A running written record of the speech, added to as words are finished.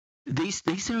these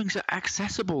things are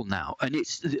accessible now, and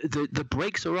it's the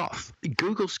brakes are off.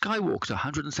 Google Skywalk's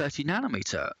 130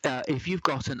 nanometer. If you've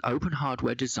got an open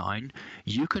hardware design,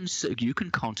 you can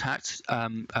contact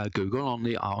Google on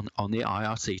the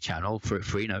IRC channel for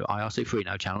IRC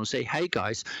Freenode channel and say, hey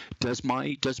guys, does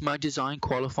my design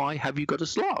qualify? Have you got a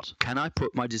slot? Can I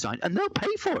put my design? And they'll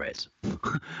pay for it.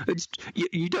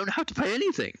 You don't have to pay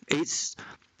anything. It's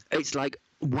like,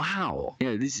 wow,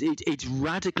 it's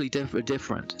radically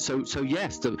different. So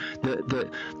yes,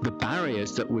 the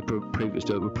barriers that were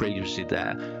previously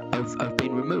there have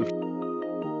been removed.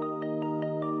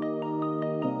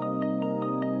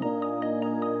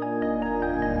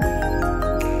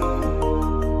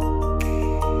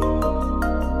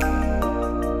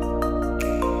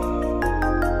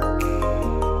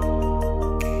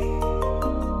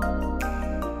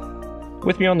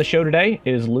 With me on the show today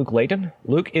is Luke Leighton.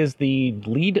 Luke is the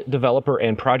lead developer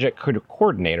and project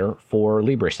coordinator for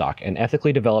Libre-SOC, an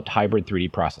ethically developed hybrid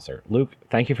 3D processor. Luke,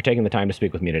 thank you for taking the time to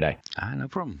speak with me today. No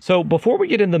problem. So before we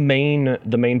get in the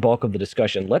main bulk of the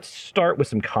discussion, let's start with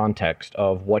some context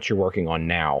of what you're working on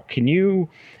now. Can you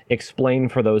explain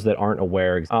for those that aren't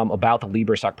aware about the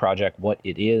Libre-SOC project, what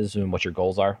it is and what your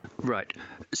goals are? Right.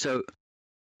 So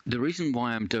the reason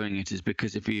why I'm doing it is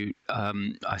because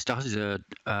I started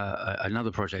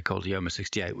another project called Yoma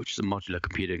 68, which is a modular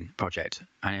computing project.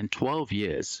 And in 12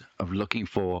 years of looking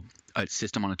for a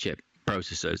system on a chip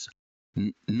processors,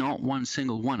 not one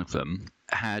single one of them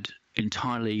had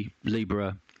entirely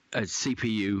Libre, a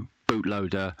CPU,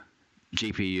 bootloader,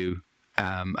 GPU,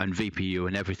 and VPU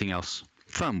and everything else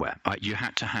firmware. You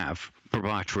had to have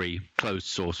proprietary closed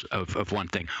source of one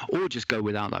thing, or just go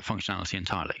without that functionality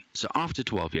entirely. So after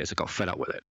 12 years, I got fed up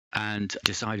with it and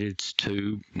decided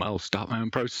to, start my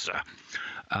own processor.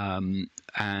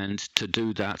 And to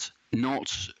do that,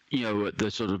 not, at the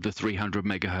sort of the 300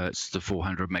 megahertz, the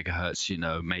 400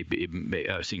 megahertz, maybe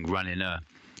seeing running a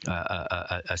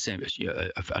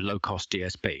low-cost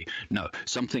DSP. No,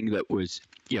 something that was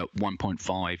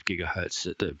 1.5 gigahertz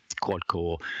at the quad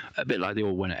core, a bit like they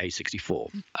all went at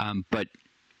A64. But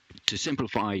to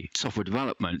simplify software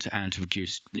development and to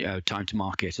reduce time to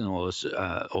market and all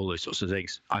those sorts of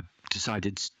things, I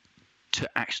decided to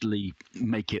actually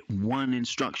make it one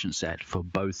instruction set for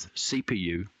both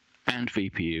CPU and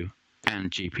VPU and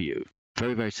GPU.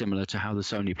 Very, very similar to how the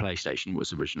Sony PlayStation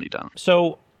was originally done.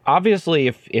 So obviously,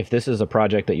 if this is a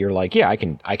project that you're like, yeah, I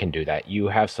can do that, you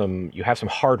have some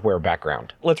hardware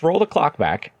background. Let's roll the clock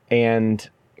back, and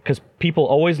because people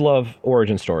always love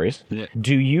origin stories. Yeah.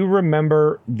 Do you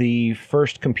remember the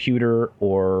first computer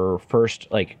or first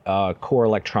core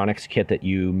electronics kit that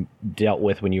you dealt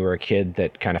with when you were a kid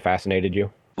that kind of fascinated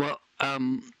you? Well,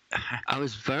 I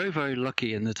was very, very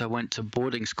lucky in that I went to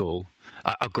boarding school.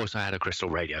 Of course, I had a crystal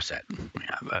radio set.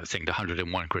 I think the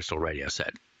 101 crystal radio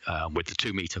set with the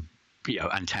 2-meter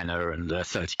antenna and the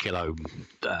 30 kilo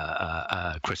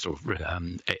crystal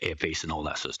earpiece and all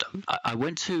that sort of stuff. I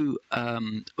went to a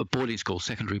boarding school,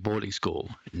 secondary boarding school,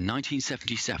 in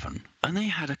 1977, and they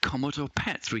had a Commodore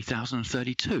PET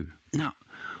 3032. Now,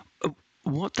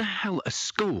 what the hell a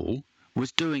school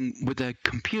was doing with their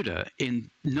computer in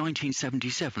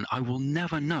 1977, I will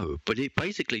never know, but it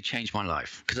basically changed my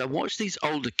life because I watched these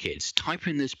older kids type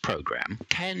in this program,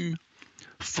 10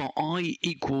 for I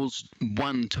equals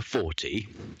 1 to 40,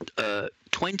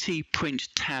 20 print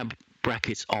tab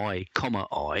brackets I, comma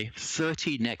I,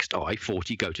 30 next I,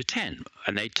 40 go to 10.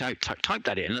 And they type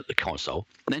that in at the console,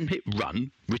 then hit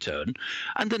run, return,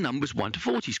 and the numbers 1 to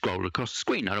 40 scrolled across the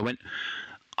screen. And I went,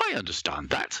 I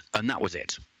understand that. And that was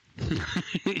it.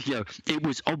 It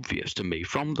was obvious to me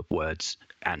from the words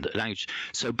and the language.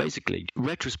 So basically,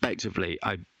 retrospectively,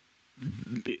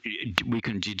 we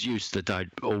can deduce that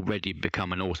I'd already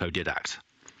become an autodidact,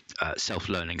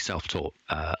 self-learning, self-taught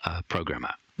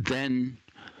programmer. Then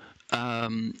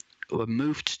I've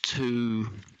moved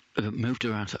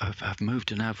around. I've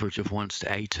moved an average of once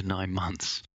to 8 to 9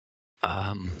 months.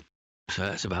 So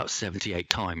that's about 78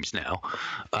 times now.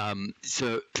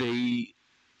 So we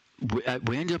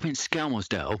ended up in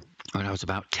Skelmersdale when I was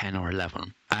about 10 or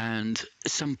 11. And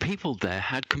some people there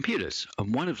had computers,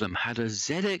 and one of them had a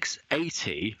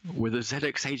ZX80 with a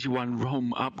ZX81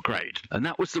 ROM upgrade. And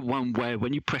that was the one where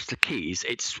when you press the keys,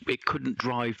 it couldn't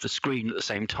drive the screen at the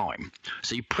same time.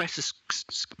 So you press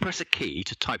a key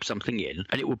to type something in,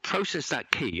 and it would process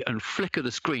that key and flicker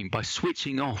the screen by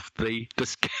switching off the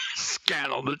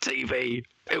scan on the TV.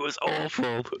 It was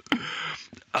awful.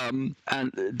 And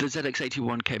the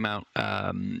ZX81 came out,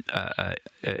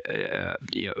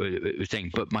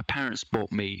 thing. But my parents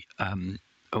bought me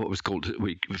what was called,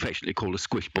 we affectionately called a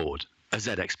squish board. a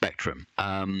ZX Spectrum,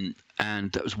 and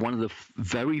that was one of the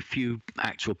very few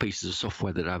actual pieces of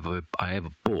software that I ever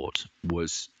bought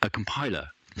was a compiler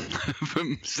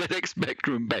from ZX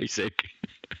Spectrum Basic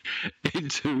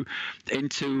into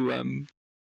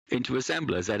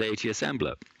assembler, Z80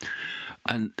 assembler,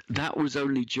 and that was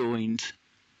only joined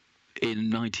in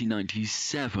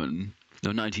 1997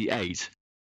 or 98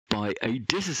 by a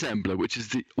disassembler, which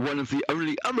is one of the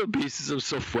only other pieces of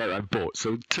software I've bought.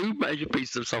 So two major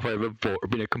pieces of software I've ever bought have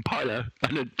been a compiler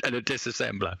and a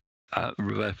disassembler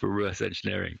for reverse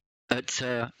engineering. But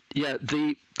the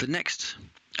next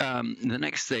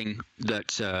thing that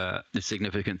the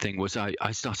significant thing was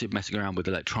I started messing around with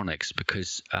electronics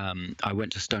because I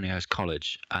went to Stonyhouse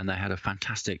College and they had a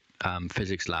fantastic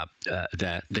physics lab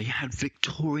there. They had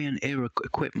Victorian era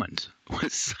equipment,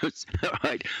 right?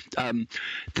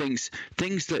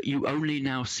 Things that you only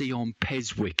now see on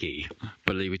PesWiki,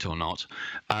 believe it or not.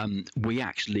 We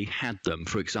actually had them.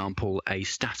 For example, a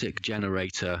static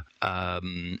generator, a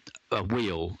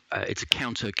wheel. It's a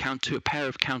pair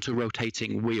of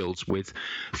counter-rotating wheels with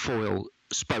foil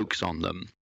spokes on them,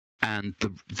 and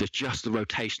just the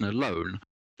rotation alone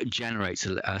generates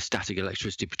a static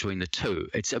electricity between the two.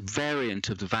 It's a variant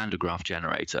of the Van de Graaff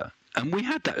generator. And we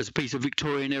had that as a piece of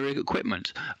Victorian era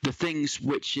equipment. The things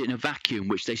which in a vacuum,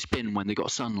 which they spin when they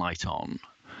got sunlight on,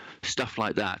 stuff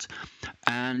like that.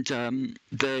 And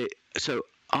so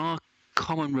our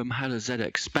common room had a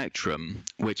ZX Spectrum,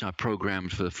 which I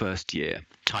programmed for the first year,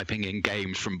 typing in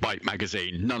games from Byte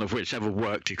magazine, none of which ever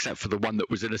worked except for the one that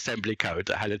was in assembly code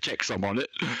that had a checksum on it.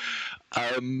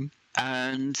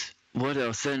 And what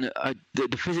else? Then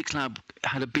the physics lab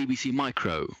had a BBC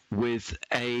Micro with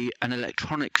an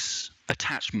electronics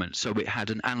attachment, so it had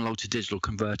an analog to digital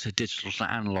converter, digital to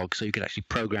analog, so you could actually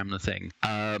program the thing,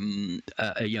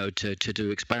 to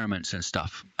do experiments and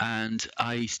stuff. And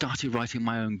I started writing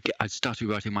my own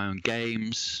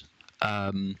games.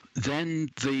 Then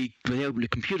they opened a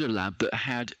computer lab that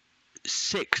had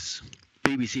 6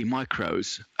 BBC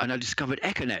Micros, and I discovered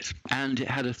Econet, and it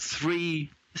had a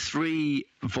three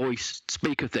voice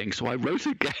speaker thing. So I wrote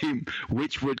a game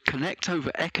which would connect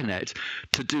over Econet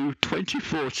to do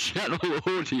 24 channel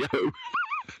audio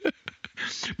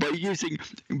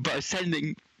by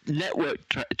sending network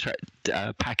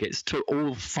packets to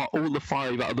all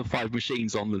the other 5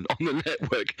 machines on the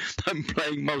network and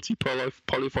playing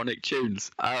polyphonic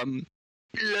tunes.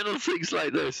 Little things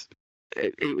like this.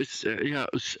 It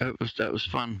was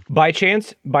fun. By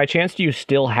chance, do you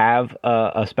still have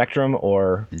a Spectrum,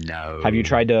 or no? Have you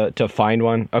tried to find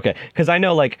one? Okay, because I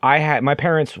know, like, my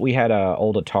parents, we had a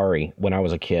old Atari when I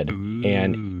was a kid. Ooh.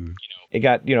 And it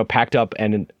got packed up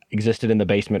and existed in the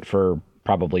basement for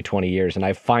probably 20 years, and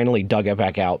I finally dug it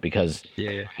back out because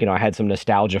I had some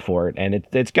nostalgia for it, and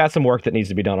it's got some work that needs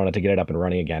to be done on it to get it up and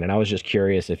running again. And I was just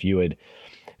curious if you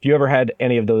ever had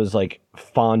any of those, like,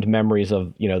 fond memories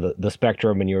of the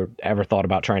Spectrum, and you ever thought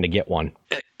about trying to get one?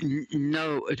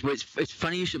 No, it's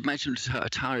funny you should mention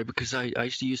Atari, because I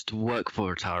actually used to work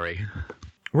for Atari.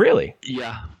 Really?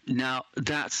 Yeah. Now,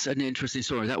 that's an interesting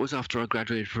story. That was after I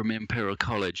graduated from Imperial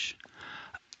College,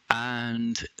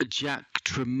 and Jack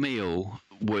Tramiel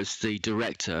was the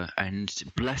director, and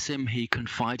bless him, he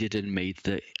confided in me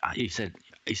that he said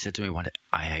to me one day,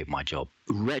 I hate my job.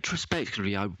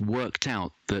 Retrospectively, I worked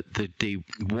out that the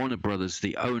Warner Brothers,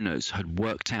 the owners, had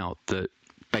worked out that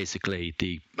basically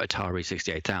the Atari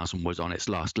 68000 was on its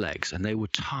last legs, and they were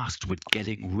tasked with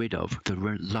getting rid of the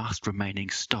last remaining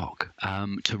stock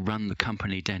to run the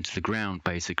company down to the ground,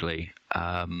 basically.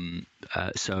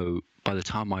 So by the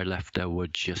time I left, there were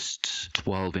just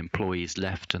 12 employees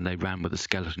left, and they ran with a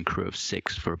skeleton crew of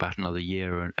 6 for about another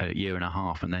year and a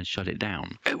half, and then shut it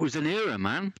down. It was an era,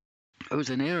 man. It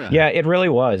was an era. Yeah, it really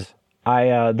was.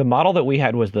 The model that we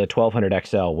had was the 1200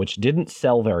 XL, which didn't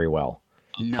sell very well.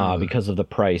 No. Because of the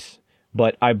price.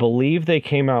 But I believe they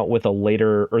came out with they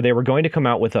were going to come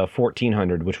out with a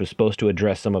 1400, which was supposed to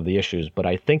address some of the issues, but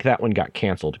I think that one got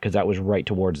canceled because that was right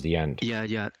towards the end.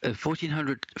 Yeah.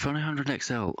 1400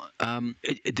 XL.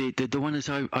 The one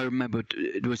that I remembered,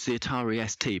 it was the Atari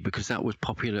ST, because that was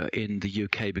popular in the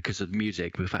UK because of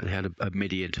music. In fact, they had a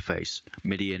MIDI interface,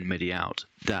 MIDI in, MIDI out.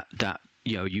 That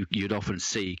you'd often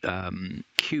see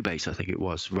Cubase, I think it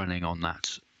was, running on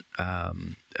that.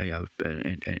 And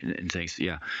things,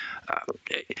 yeah.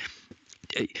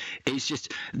 it's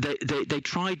just they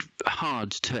tried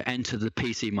hard to enter the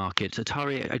PC market.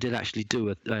 Atari, I did actually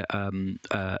do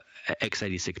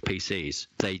x86 PCs.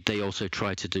 They also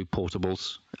tried to do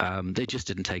portables. They just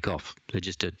didn't take off. They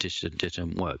just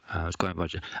didn't work. It was quite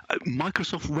much.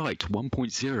 Microsoft Write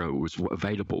 1.0 was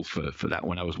available for that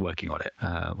when I was working on it.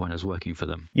 When I was working for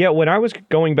them. Yeah, when I was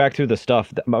going back through the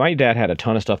stuff, my dad had a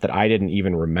ton of stuff that I didn't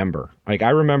even remember. Like I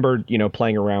remembered,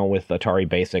 playing around with Atari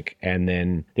Basic, and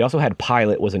then they also had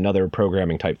Pilot was another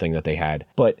programming type thing that they had.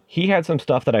 But he had some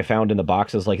stuff that I found in the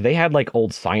boxes. Like they had like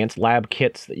old science lab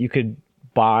kits that you could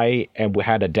buy, and we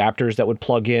had adapters that would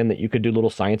plug in that you could do little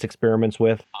science experiments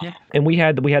with. Yeah. And we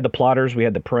had the plotters, we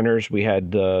had the printers, we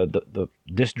had the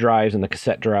disk drives and the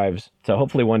cassette drives. So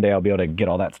hopefully one day I'll be able to get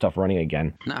all that stuff running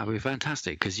again. No, it'd be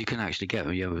fantastic because you can actually get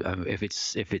if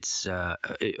it's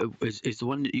is the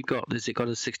one that you got, has it got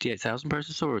a 68,000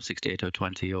 processor or a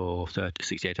 68020 or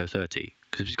 68030?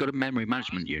 Because if it's got a memory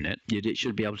management unit, it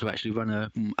should be able to actually run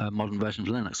a modern version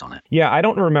of Linux on it. Yeah, I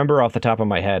don't remember off the top of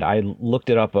my head. I looked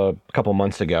it up a couple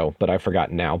months ago, but I've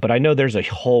forgotten now. But I know there's a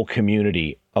whole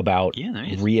community about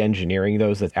re-engineering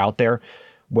those that's out there,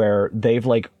 where they've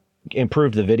like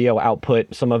improved the video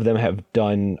output. Some of them have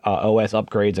done OS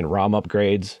upgrades and ROM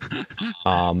upgrades,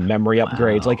 memory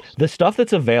upgrades. Like the stuff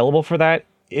that's available for that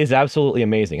is absolutely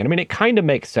amazing. And I mean, it kind of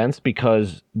makes sense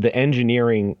because the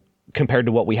engineering compared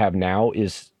to what we have now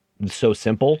is so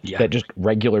simple that just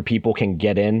regular people can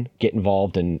get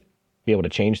involved and be able to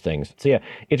change things. So yeah,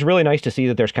 it's really nice to see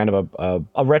that there's kind of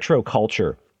a retro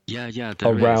culture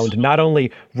around not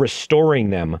only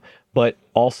restoring them, but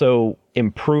also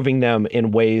improving them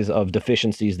in ways of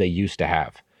deficiencies they used to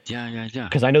have. Yeah.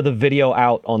 Because I know the video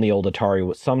out on the old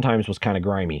Atari sometimes was kind of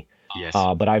grimy. Yes.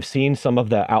 But I've seen some of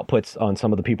the outputs on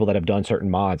some of the people that have done certain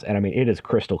mods, and I mean, it is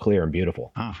crystal clear and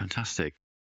beautiful. Oh, fantastic.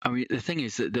 I mean, the thing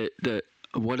is that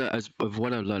what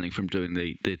I'm learning from doing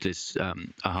this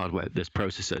hardware, this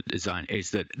processor design,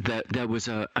 is that there was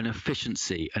an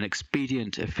efficiency, an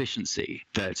expedient efficiency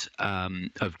that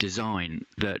of design,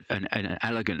 that an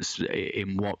elegance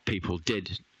in what people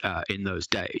did in those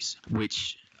days,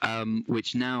 which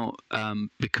now,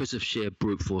 because of sheer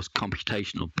brute force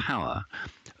computational power,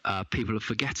 people are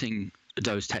forgetting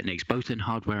those techniques, both in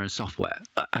hardware and software.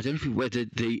 I don't know whether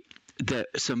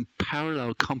some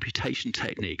parallel computation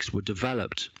techniques were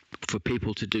developed for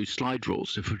people to do slide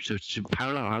rules. So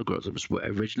parallel algorithms were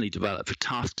originally developed for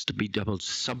tasks to be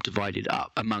subdivided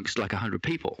up amongst like 100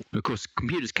 people. And of course,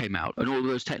 computers came out, and all of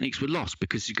those techniques were lost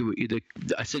because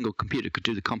a single computer could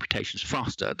do the computations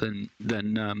faster than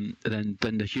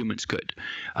the humans could,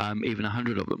 even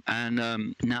 100 of them.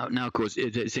 And now of course,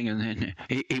 even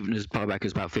as far back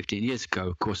as about 15 years ago,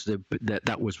 of course,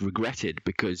 that was regretted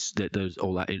because there's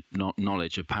all that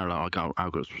knowledge of parallel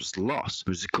algorithms was lost.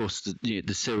 Because of course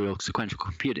the serial sequential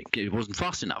computing, it wasn't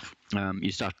fast enough.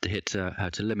 You started to hit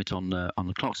a limit on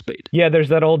the clock speed. Yeah, there's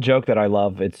that old joke that I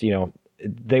love. It's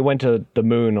they went to the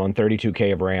moon on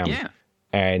 32K of RAM. Yeah.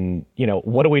 And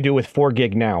what do we do with 4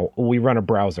 gig now? We run a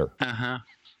browser.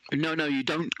 No, you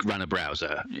don't run a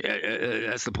browser.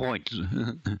 That's the point.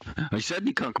 You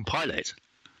certainly can't compile it.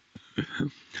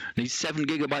 Needs 7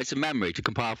 gigabytes of memory to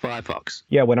compile Firefox.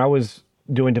 Yeah, when I was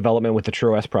doing development with the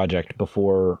TrueOS project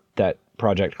before that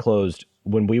project closed,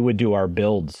 when we would do our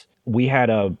builds, we had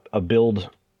a build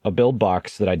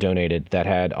box that I donated that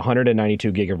had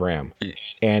 192 gig of RAM.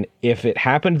 And if it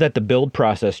happened that the build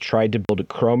process tried to build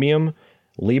Chromium,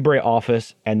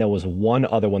 LibreOffice, and there was one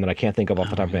other one that I can't think of off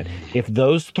the top of my head, if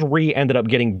those 3 ended up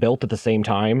getting built at the same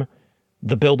time,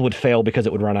 the build would fail because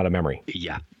it would run out of memory.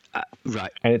 Yeah,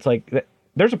 right. And it's like,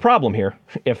 there's a problem here.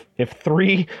 If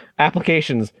 3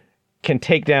 applications can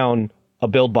take down a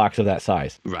build box of that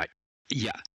size. Right.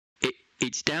 Yeah.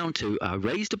 It's down to, I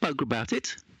raised a bug about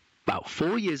it about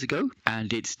 4 years ago,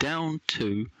 and it's down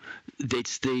to,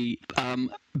 it's the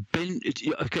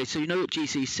okay, so at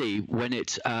GCC, when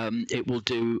it will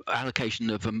do allocation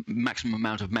of a maximum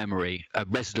amount of memory,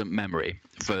 resident memory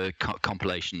for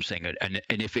compilation thing, and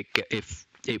if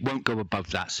it won't go above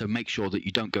that, so make sure that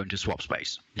you don't go into swap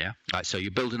space. Yeah. Right. So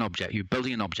you're building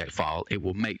an object file. It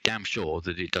will make damn sure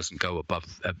that it doesn't go above,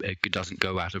 it doesn't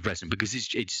go out of resident, because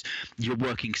it's your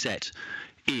working set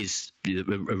is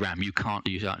RAM. You can't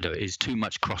do it. It's too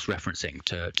much cross-referencing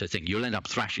to think. You'll end up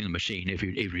thrashing the machine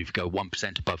even if you go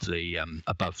 1% above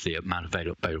the amount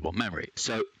of available memory.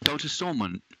 So Dr.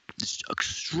 Stallman, this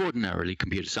extraordinarily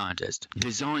computer scientist,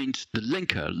 designed the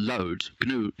linker load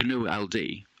GNU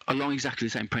LD along exactly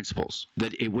the same principles,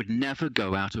 that it would never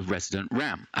go out of resident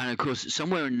RAM. And of course,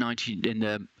 somewhere in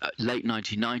the late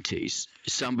 1990s,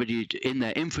 somebody in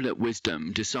their infinite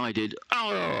wisdom decided,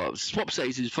 swap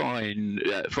states is fine,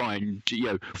 4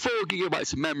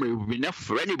 gigabytes of memory would be enough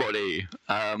for anybody,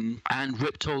 and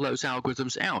ripped all those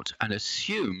algorithms out and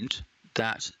assumed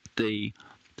that the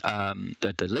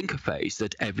linker phase,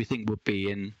 that everything would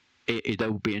be in.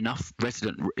 There would be enough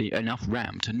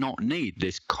RAM to not need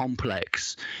this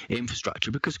complex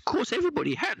infrastructure, because of course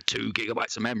everybody had 2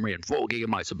 gigabytes of memory and 4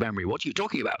 gigabytes of memory. What are you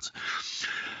talking about?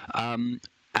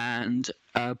 And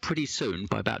pretty soon,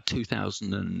 by about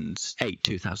 2008,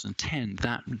 2010,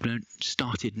 that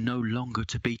started no longer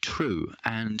to be true.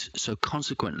 And so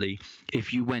consequently,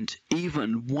 if you went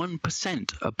even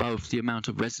 1% above the amount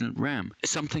of resident RAM,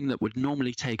 something that would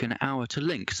normally take an hour to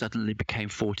link suddenly became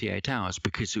 48 hours,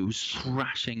 because it was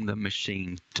thrashing the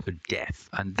machine to death.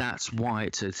 And that's why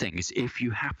it's a thing, is if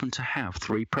you happen to have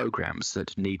 3 programs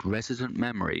that need resident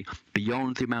memory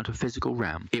beyond the amount of physical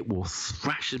RAM, it will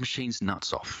thrash the machine's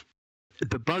nuts off.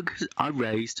 The bug I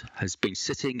raised has been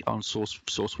sitting on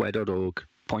sourceware.org,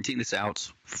 pointing this out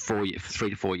for 3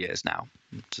 to 4 years now.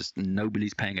 Just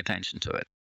nobody's paying attention to it.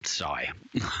 Sigh.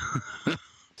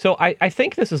 So I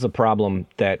think this is a problem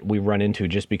that we run into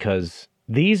just because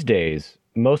these days,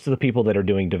 most of the people that are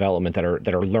doing development, that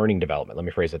are learning development, let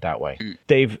me phrase it that way,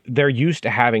 they're used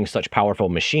to having such powerful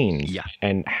machines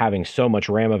and having so much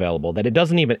RAM available that it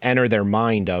doesn't even enter their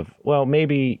mind of, well,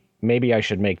 maybe I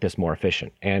should make this more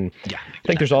efficient. And I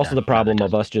think there's also the problem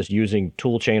of us just using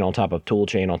toolchain on top of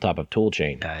toolchain on top of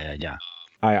toolchain.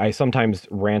 I sometimes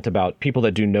rant about people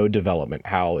that do node development,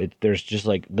 how there's just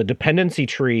like the dependency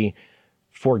tree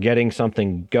for getting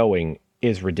something going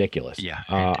is ridiculous.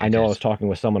 I know I was talking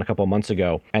with someone a couple of months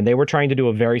ago, and they were trying to do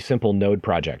a very simple node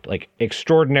project, like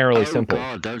extraordinarily simple. Oh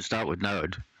God, don't start with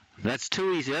node. That's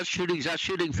too easy. That's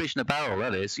shooting fish in a barrel,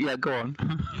 that is. Yeah, go on.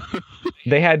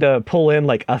 They had to pull in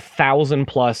like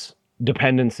 1,000+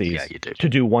 dependencies to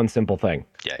do one simple thing.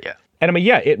 And I mean,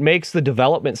 it makes the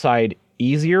development side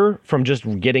easier from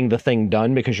just getting the thing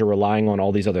done because you're relying on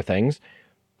all these other things.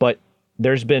 But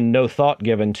there's been no thought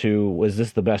given to, was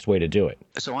this the best way to do it?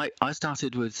 So I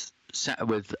started with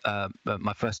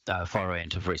my first foray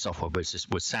into free software was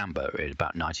Samba in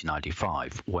about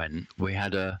 1995, when we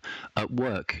had at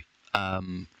work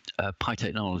Pi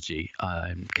Technology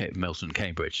in Milton,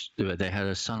 Cambridge. They had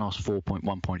a Sonos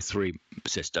 4.1.3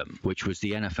 system, which was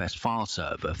the NFS file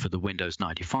server for the Windows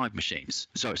 95 machines.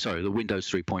 Sorry, the Windows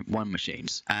 3.1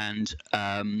 machines. And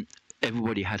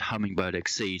everybody had Hummingbird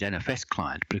Exceed NFS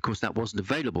client, but of course that wasn't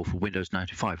available for Windows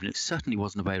 95, and it certainly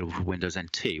wasn't available for Windows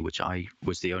NT, which I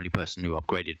was the only person who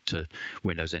upgraded to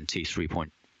Windows NT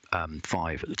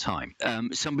 3.5 at the time.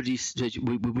 Somebody said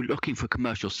we were looking for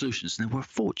commercial solutions, and they were a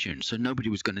fortune, so nobody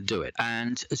was going to do it.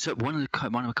 And so one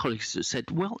of my colleagues said,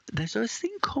 well, there's a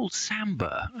thing called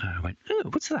Samba. And I went, oh,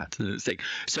 what's that thing?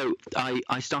 So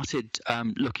I started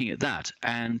looking at that,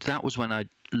 and that was when I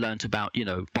learned about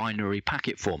binary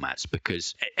packet formats,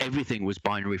 because everything was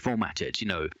binary formatted.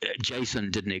 JSON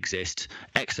didn't exist,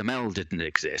 XML didn't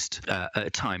exist at the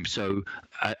time, so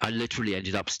I literally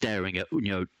ended up staring at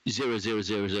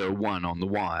 00001 on the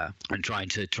wire and trying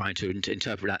to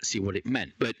interpret that and see what it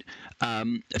meant. But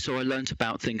so I learned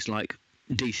about things like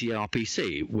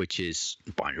DCRPC, which is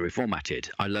binary formatted.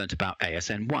 I learned about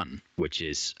ASN1, which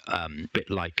is a bit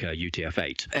like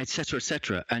UTF-8, etc.,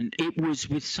 etc. And it was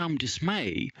with some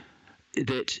dismay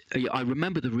that I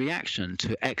remember the reaction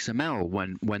to XML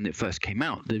when it first came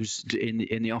out. There was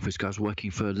in the office, because I was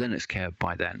working for Linux Care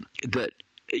by then, that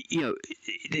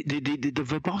the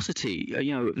verbosity,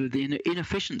 the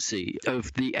inefficiency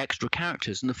of the extra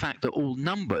characters, and the fact that all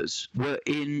numbers were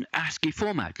in ASCII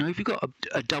format. Now, if you've got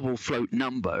a double float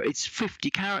number, it's 50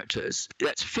 characters.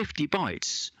 That's 50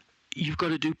 bytes. You've got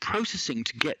to do processing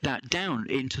to get that down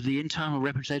into the internal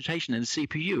representation in the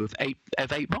CPU of 8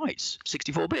 bytes,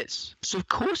 64 bits. So of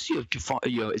course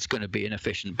it's going to be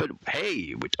inefficient, but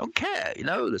hey, we don't care.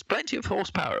 There's plenty of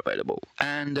horsepower available.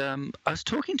 And I was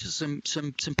talking to some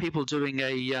people doing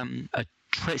a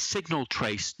signal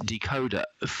trace decoder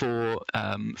for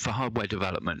hardware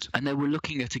development, and they were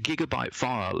looking at a gigabyte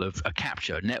file of a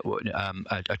capture network,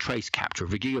 a trace capture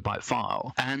of a gigabyte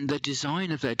file, and the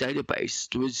design of their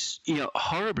database was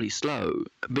horribly slow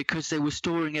because they were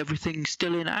storing everything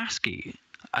still in ASCII.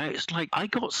 It's like I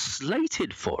got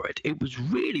slated for it. It was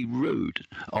really rude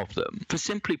of them for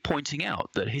simply pointing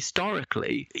out that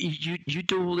historically you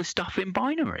do all this stuff in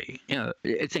binary.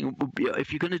 I think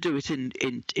if you're going to do it in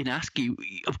ASCII,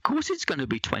 of course it's going to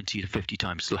be 20 to 50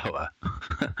 times slower.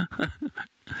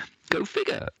 Go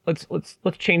figure. Let's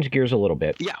change gears a little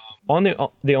bit. Yeah. On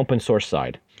the open source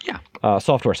side. Yeah.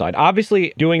 Software side.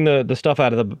 Obviously, doing the stuff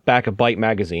out of the back of Byte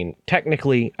magazine,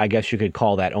 technically, I guess you could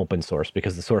call that open source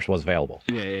because the source was available.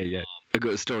 Yeah. I've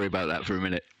got a story about that in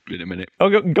a minute. Oh,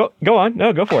 go on.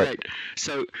 No, go for it.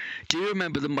 So, do you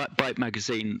remember the Byte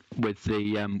magazine with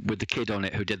the kid on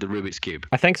it who did the Rubik's Cube?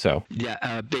 I think so.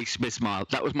 Yeah, big smile.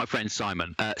 That was my friend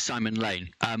Simon Lane.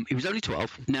 He was only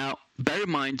 12. Now, bear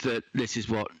in mind that this is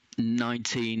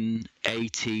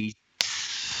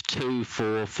 1982,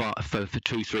 4.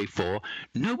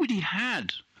 Nobody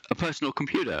had a personal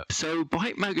computer. So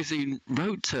Byte magazine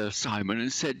wrote to Simon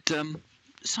and said,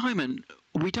 Simon,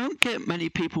 we don't get many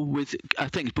people with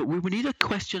things, but we need a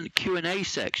question Q&A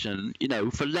section,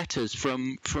 for letters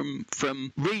from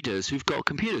readers who've got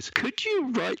computers. Could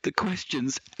you write the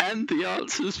questions and the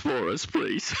answers for us,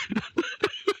 please?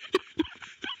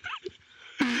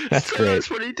 That's great. That's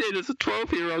what he did as a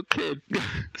 12-year-old kid.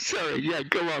 Sorry, yeah,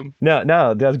 go on.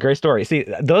 No, that's a great story. See,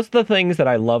 those are the things that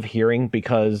I love hearing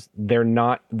because they're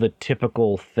not the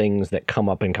typical things that come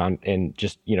up in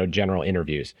just, general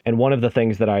interviews. And one of the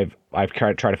things that I've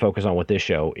tried to focus on with this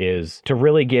show is to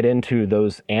really get into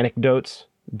those anecdotes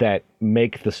that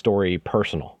make the story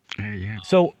personal. Yeah.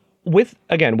 So with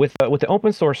the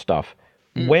open source stuff,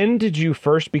 when did you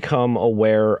first become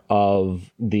aware of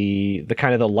the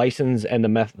kind of the license and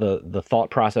the thought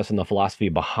process and the philosophy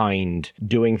behind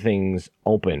doing things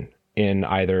open in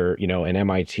either, an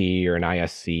MIT or an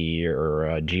ISC or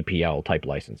a GPL type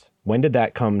license? When did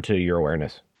that come to your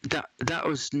awareness? That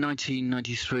was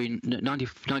 1993,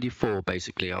 94,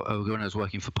 basically, when I was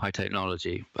working for Pi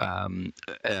Technology.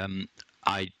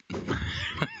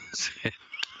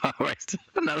 All right,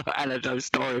 another anecdote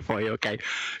story for you. Okay,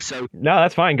 so no,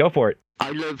 that's fine. Go for it.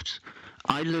 I lived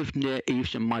near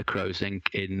Evesham Micros in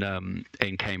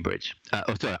Cambridge.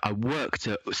 I worked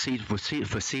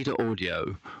for Cedar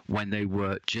Audio when they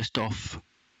were just off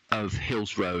of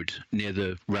Hills Road near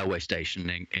the railway station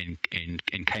in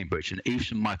Cambridge, and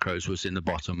Evesham Micros was in the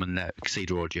bottom, and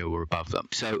Cedar Audio were above them.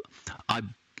 So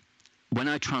when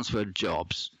I transferred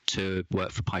jobs to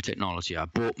work for Pi Technology, I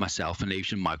bought myself an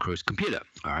Evesham Micros computer,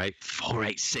 all right,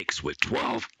 486 with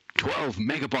 12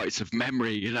 megabytes of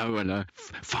memory, and a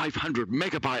 500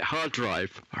 megabyte hard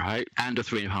drive, all right, and a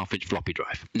 3.5-inch floppy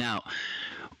drive. Now,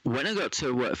 when I got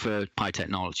to work for Pi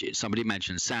Technology, somebody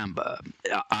mentioned Samba.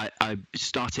 I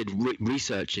started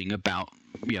researching about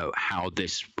how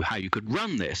you could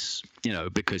run this,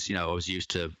 because I was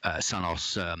used to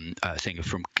Sonos thing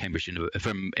from Cambridge,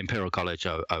 from Imperial College.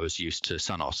 I was used to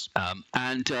Sonos,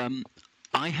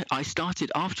 I started,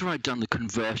 after I'd done the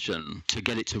conversion to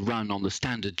get it to run on the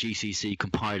standard GCC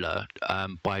compiler,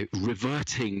 by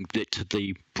reverting it to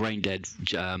the brain-dead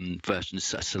version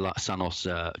Sonos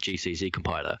GCC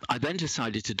compiler. I then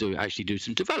decided to actually do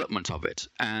some development of it.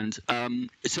 And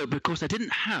so because I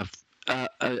didn't have a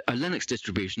Linux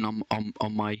distribution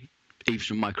on my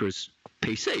Evesham Micros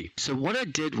PC. So what I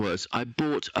did was I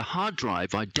bought a hard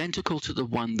drive identical to the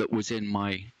one that was in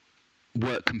my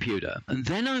work computer, and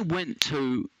then I went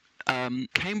to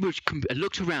Cambridge,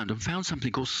 looked around and found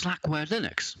something called Slackware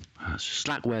Linux,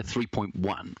 Slackware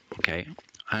 3.1. Okay,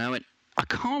 and I went, I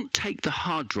can't take the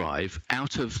hard drive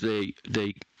out of the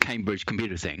Cambridge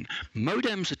computer thing.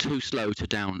 Modems are too slow to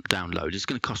download. It's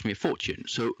going to cost me a fortune.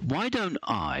 So why don't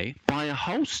I buy a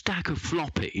whole stack of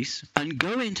floppies and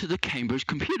go into the Cambridge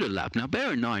computer lab? Now,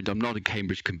 bear in mind, I'm not a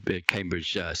Cambridge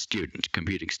student,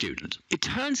 computing student. It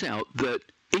turns out that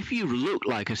if you look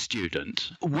like a student,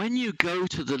 when you go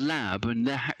to the lab and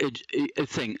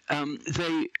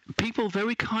people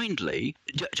very kindly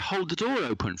hold the door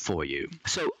open for you.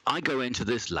 So I go into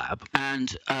this lab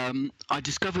and I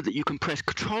discovered that you can press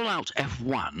Control-Alt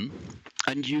F1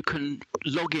 and you can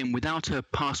log in without a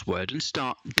password and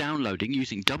start downloading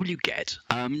using wget,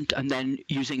 and then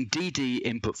using dd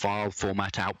input file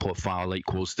format output file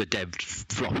equals the dev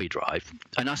floppy drive.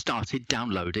 And I started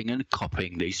downloading and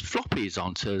copying these floppies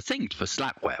onto things for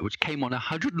Slackware, which came on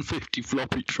 150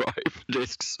 floppy drive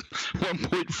disks,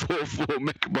 1.44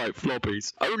 megabyte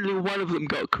floppies. Only one of them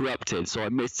got corrupted, so I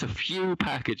missed a few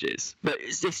packages. But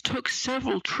this took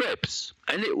several trips,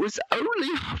 and it was only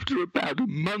after about a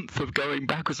month of going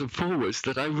backwards and forwards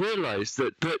that I realized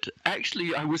that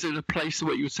actually I was in a place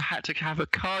where you had to have a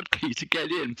card key to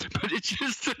get in. But it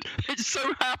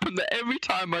so happened that every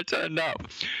time I turned up,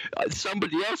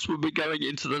 somebody else would be going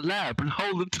into the lab and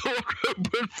hold the door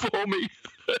open for me.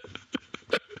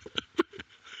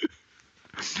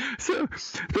 So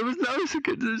there was no,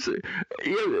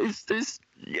 there's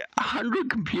 100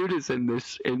 computers in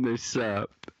this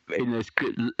in this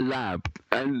lab,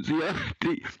 and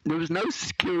there was no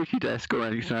security desk or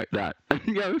anything like that. And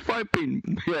if I'd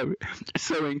been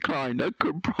so inclined, I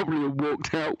could probably have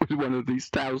walked out with one of these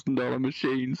 $1,000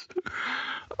 machines.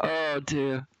 Oh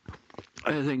dear.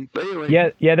 I think, but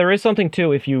anyway. Yeah, there is something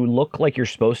too. If you look like you're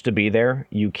supposed to be there,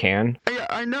 you can. Yeah,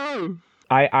 I know.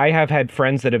 I have had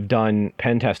friends that have done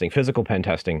pen testing, physical pen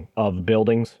testing of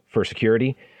buildings for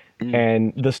security.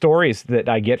 And the stories that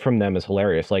I get from them is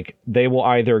hilarious. Like, they will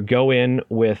either go in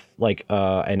with like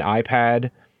an iPad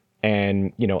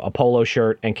and, a polo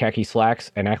shirt and khaki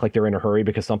slacks and act like they're in a hurry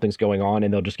because something's going on,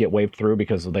 and they'll just get waved through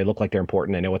because they look like they're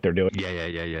important. They know what they're doing.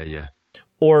 Yeah.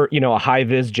 Or, a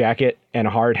high-vis jacket and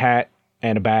a hard hat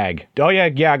and a bag. Oh yeah,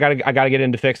 I gotta get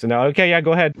into fix. And okay, yeah,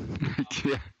 go ahead.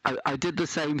 Yeah. I did the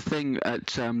same thing at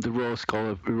the Royal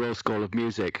School of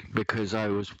Music, because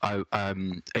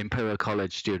Imperial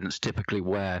College students typically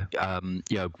wear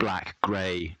black,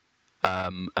 grey,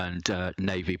 and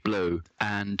navy blue,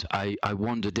 and I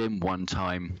wandered in one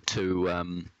time to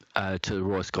the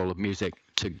Royal School of Music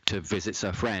to visit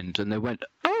a friend, and they went,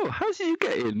 "Oh, how did you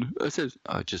get in?" I said,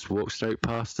 "I just walked straight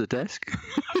past the desk."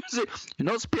 Said, "You're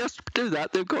not supposed to do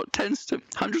that. They've got tens to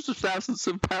hundreds of thousands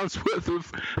of pounds worth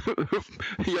of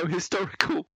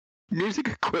historical music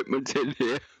equipment in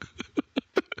here."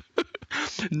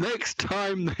 Next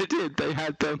time they did, they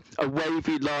had a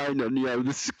wavy line and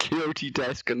the security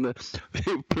desk and the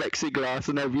plexiglass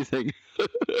and everything.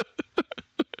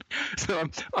 So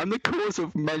I'm the cause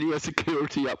of many a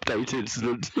security update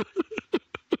incident.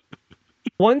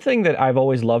 One thing that I've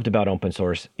always loved about open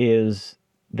source is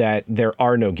that there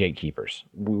are no gatekeepers.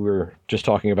 We were just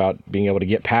talking about being able to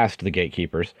get past the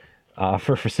gatekeepers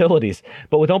for facilities,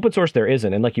 but with open source there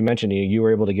isn't. And like you mentioned, you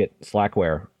were able to get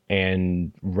Slackware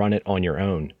and run it on your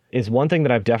own. Is one thing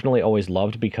that I've definitely always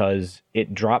loved, because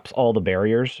it drops all the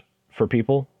barriers for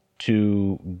people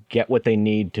to get what they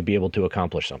need to be able to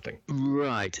accomplish something.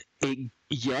 Right.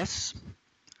 Yes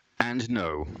and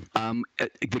no.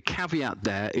 The caveat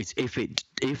there is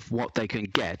if what they can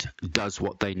get does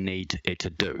what they need it to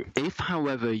do. If,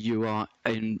 however, you are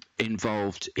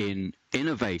involved in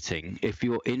innovating, if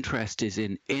your interest is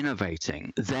in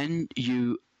innovating, then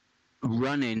you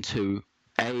run into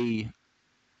a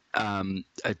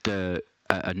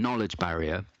knowledge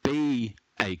barrier, B,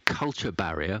 a culture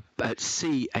barrier, but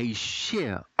C, a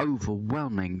sheer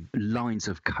overwhelming lines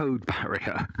of code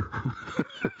barrier,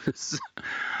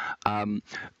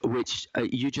 which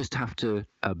you just have to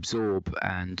absorb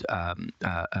and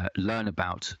learn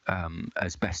about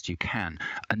as best you can.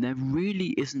 And there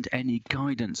really isn't any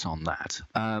guidance on that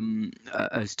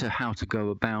as to how to go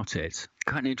about it.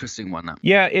 Kind of interesting one, that.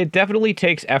 Yeah, it definitely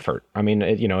takes effort. I mean,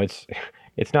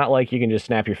 it's not like you can just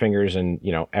snap your fingers and,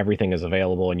 everything is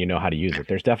available and you know how to use it.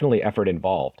 There's definitely effort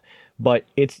involved. But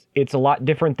it's a lot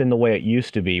different than the way it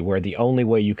used to be, where the only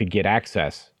way you could get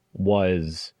access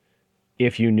was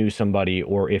if you knew somebody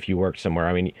or if you worked somewhere.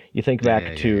 I mean, you think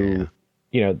back to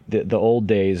the old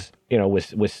days,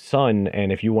 with Sun,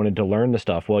 and if you wanted to learn the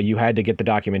stuff, well, you had to get the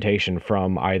documentation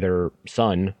from either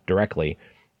Sun directly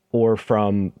or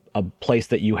from a place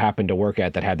that you happened to work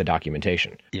at that had the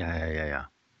documentation. Yeah.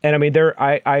 And I mean,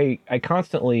 I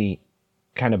constantly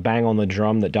kind of bang on the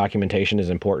drum that documentation is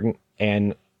important,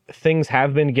 and things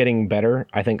have been getting better,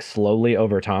 I think, slowly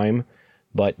over time,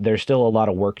 but there's still a lot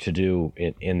of work to do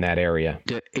in that area.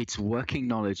 It's working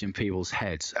knowledge in people's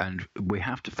heads, and we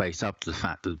have to face up to the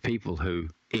fact that the people who,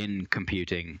 in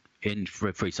computing, in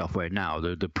free software now,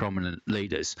 the prominent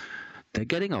leaders, they're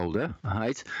getting older,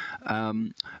 right?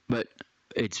 But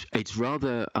it's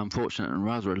rather unfortunate and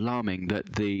rather alarming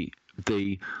that the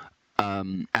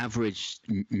average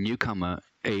newcomer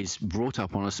is brought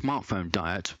up on a smartphone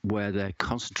diet where their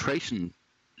concentration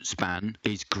span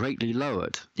is greatly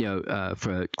lowered.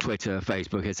 For Twitter,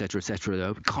 Facebook, etc.,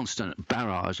 a constant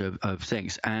barrage of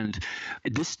things. And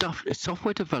this stuff,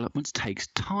 software development takes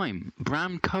time.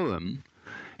 Bram Cohen,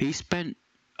 he spent,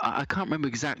 I can't remember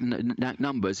exact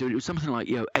numbers, it was something like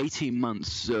 18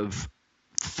 months of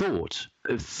thought,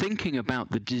 of thinking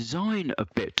about the design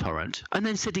of BitTorrent, and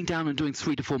then sitting down and doing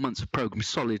 3 to 4 months of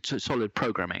solid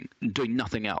programming and doing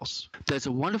nothing else. There's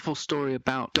a wonderful story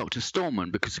about Dr. Stallman,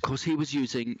 because of course he was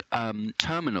using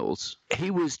terminals.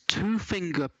 He was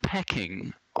 2-finger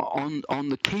pecking on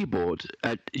the keyboard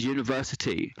at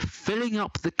university, filling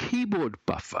up the keyboard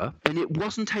buffer, and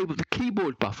the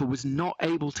keyboard buffer was not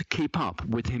able to keep up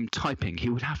with him typing. He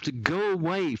would have to go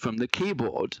away from the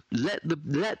keyboard, let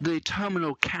the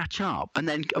terminal catch up, and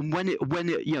when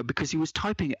it because he was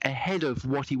typing ahead of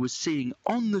what he was seeing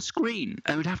on the screen,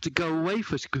 and would have to go away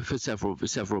for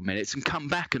several minutes and come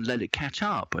back and let it catch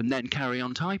up and then carry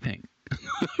on typing.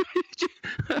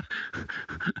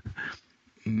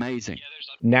 Amazing.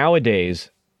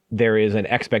 Nowadays, there is an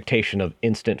expectation of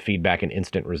instant feedback and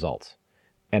instant results.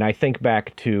 And I think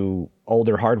back to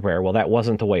older hardware, well, that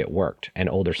wasn't the way it worked. And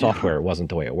older software wasn't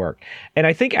the way it worked. And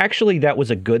I think actually that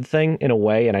was a good thing in a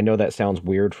way. And I know that sounds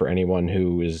weird for anyone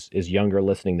who is younger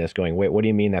listening to this going, wait, what do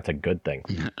you mean that's a good thing?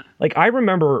 Like, I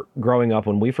remember growing up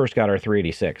when we first got our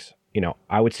 386,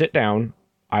 I would sit down,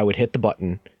 I would hit the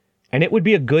button, and it would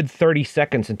be a good 30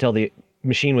 seconds until the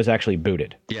machine was actually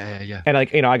booted. Yeah. And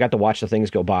I got to watch the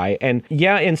things go by. And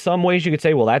yeah, in some ways you could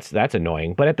say, well, that's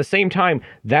annoying. But at the same time,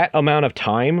 that amount of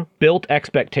time built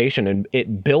expectation and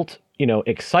it built,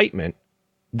 excitement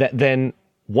that then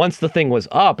once the thing was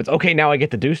up, it's okay, now I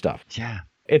get to do stuff. Yeah.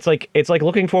 It's like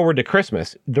looking forward to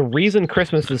Christmas. The reason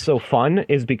Christmas is so fun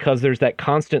is because there's that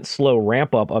constant slow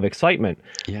ramp up of excitement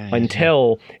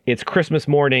until it's Christmas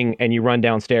morning and you run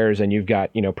downstairs and you've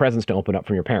got, presents to open up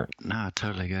from your parents. No, I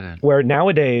totally get it. Where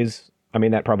nowadays, I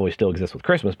mean, that probably still exists with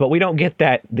Christmas, but we don't get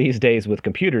that these days with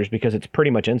computers because it's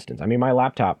pretty much instant. I mean, my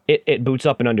laptop, it boots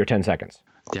up in under 10 seconds.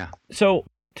 Yeah. So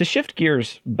to shift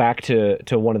gears back to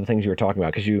one of the things you were talking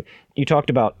about, because you talked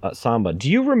about Samba. Do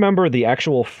you remember the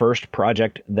actual first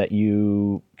project that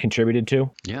you contributed to?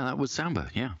 Yeah, that was Samba.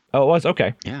 Yeah. Oh, it was?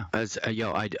 Okay. Yeah. As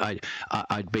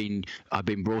I'd been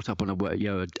brought up on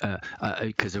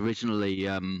because originally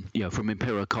from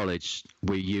Imperial College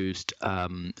we used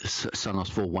Sonos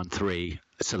 413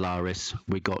 Solaris.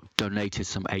 We got donated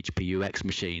some HPUX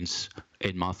machines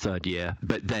in my third year,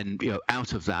 but then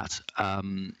out of that,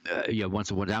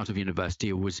 once I went out of university,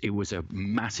 it was a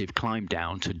massive climb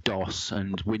down to DOS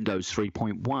and Windows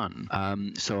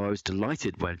 3.1. So I was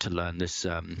delighted to learn this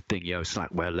thing,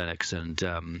 Slackware Linux, and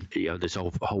this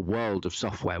whole world of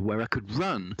software where I could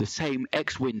run the same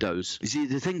X Windows. You see,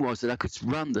 the thing was that I could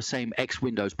run the same X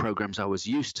Windows programs I was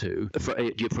used to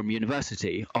from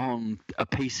university on a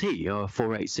PC or a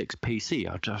 486 PC.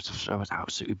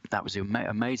 That was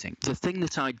amazing. The thing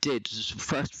that I did, the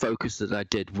first focus that I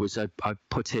did was I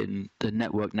put in the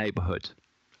network neighborhood.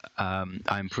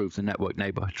 I improved the network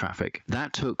neighborhood traffic.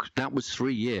 That was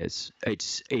 3 years.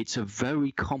 It's a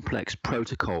very complex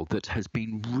protocol that has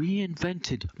been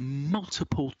reinvented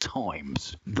multiple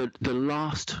times. The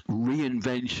last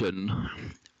reinvention,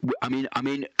 I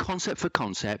mean, concept for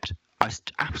concept, I'm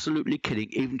absolutely kidding,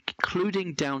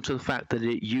 including down to the fact that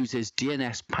it uses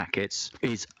DNS packets,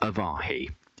 is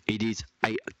Avahi. It is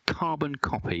a carbon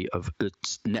copy of the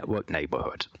network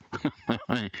neighborhood.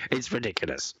 It's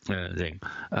ridiculous. Thing.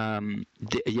 There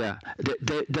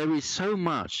is so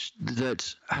much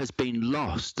that has been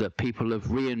lost that people have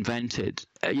reinvented.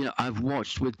 I've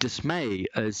watched with dismay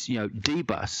as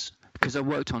Dbus. Because I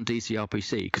worked on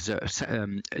DCRPC, because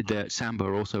the Samba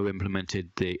also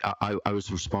implemented I was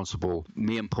responsible.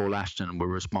 Me and Paul Ashton were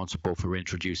responsible for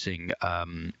introducing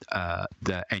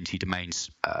the NT domains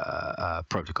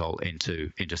protocol into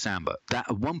Samba.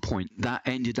 That at one point that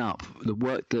ended up the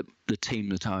work that the team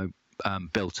that I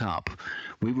built up.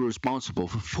 We were responsible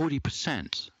for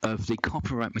 40% of the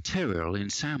copyright material in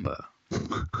Samba.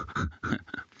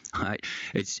 I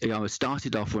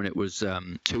started off when it was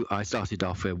I started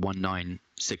off at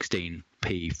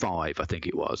 1916p5, I think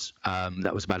it was.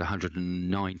 That was about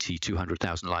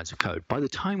 200,000 lines of code. By the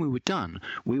time we were done,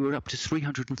 we were up to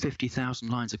 350,000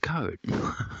 lines of code.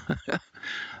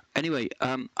 Anyway,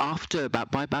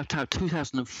 by about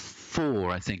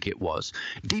 2004, I think it was,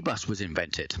 Dbus was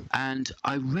invented, and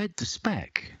I read the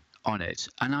spec on it,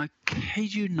 and I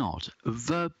kid you not,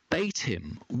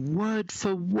 verbatim, word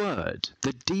for word,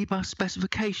 the Dbus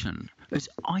specification is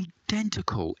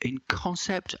identical in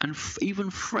concept and even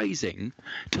phrasing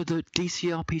to the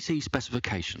DCRPC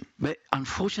specification. But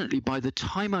unfortunately, by the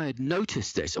time I had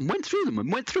noticed this and went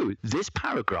through this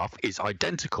paragraph is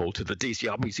identical to the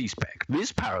DCRPC spec.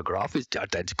 This paragraph is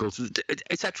identical to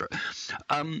etc.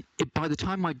 By the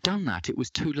time I'd done that, it was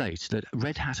too late. That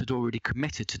Red Hat had already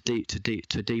committed to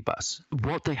Dbus.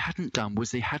 What they hadn't done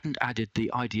was they hadn't added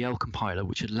the IDL compiler,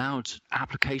 which allowed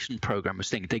application programmers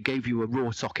thing. They gave you a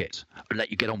raw socket and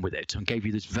let you get on with it, and gave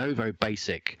you this very, very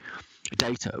basic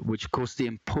data, which of course the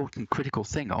important critical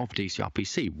thing of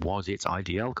DCRPC was its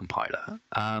IDL compiler.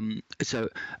 So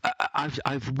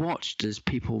I've watched as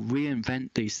people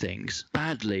reinvent these things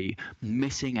badly,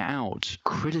 missing out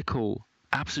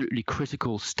absolutely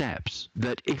critical steps,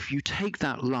 that if you take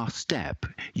that last step,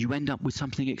 you end up with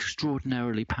something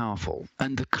extraordinarily powerful.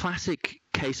 And the classic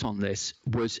case on this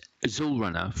was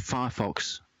Zulrunner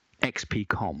Firefox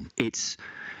XP.com.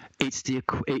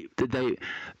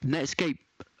 Netscape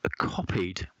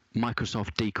copied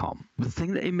Microsoft DCOM. The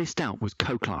thing that they missed out was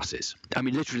co-classes. I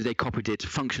mean, literally, they copied it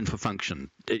function for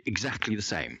function, exactly the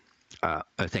same.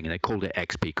 a thing, and they called it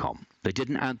XPCOM. They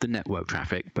didn't add the network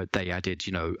traffic, but they added,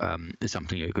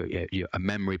 something, a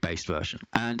memory-based version.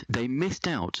 And they missed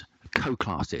out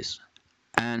co-classes.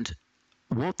 And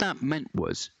what that meant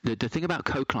was the thing about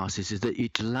co-classes is that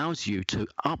it allows you to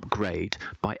upgrade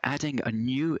by adding a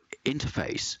new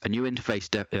interface, a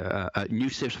new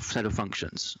set of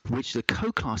functions, which the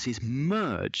co-classes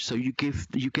merge. So you give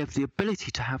the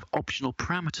ability to have optional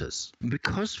parameters.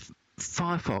 Because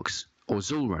Firefox or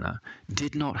Zulrunner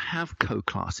did not have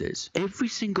co-classes, every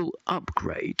single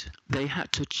upgrade they had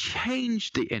to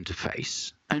change the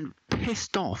interface, and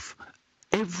pissed off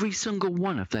every single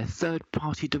one of their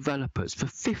third-party developers for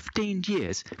 15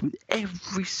 years with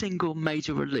every single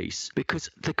major release, because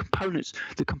the components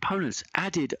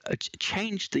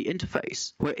changed the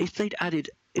interface, where if they'd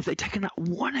taken that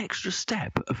one extra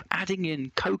step of adding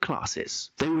in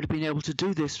co-classes, they would have been able to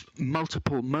do this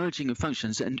multiple merging of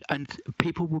functions, and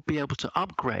people would be able to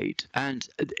upgrade. And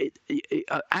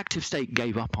ActiveState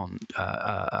gave up on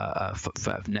for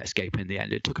Netscape in the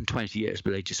end. It took them 20 years,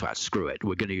 but they just went, screw it,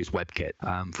 we're going to use WebKit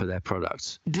for their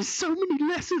products. There's so many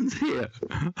lessons here.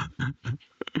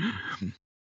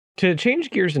 To change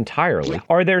gears entirely,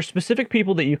 Are there specific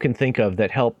people that you can think of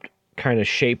that helped kind of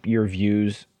shape your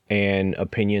views and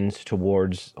opinions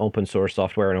towards open source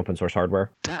software and open source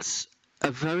hardware? That's a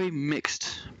very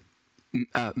mixed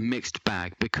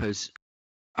bag, because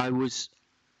I was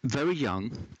very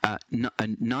young,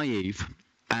 naive,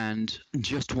 and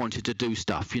just wanted to do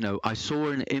stuff. I saw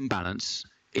an imbalance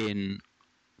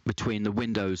between the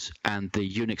Windows and the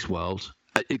Unix world.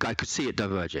 I could see it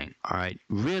diverging. All right,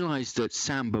 realized that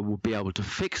Samba would be able to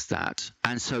fix that,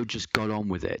 and so just got on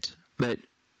with it. But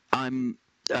I'm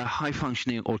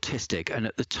high-functioning autistic, and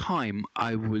at the time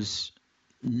I was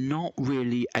not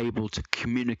really able to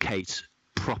communicate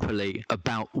properly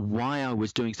about why I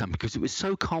was doing something, because it was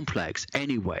so complex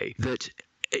anyway that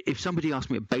if somebody asked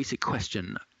me a basic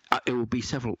question, it would be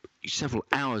several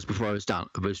hours before I was done.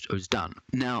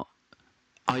 Now,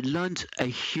 I learned a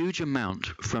huge amount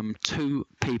from two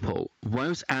people. One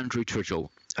was Andrew Tridgell,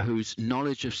 whose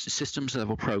knowledge of systems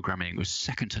level programming was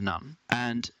second to none,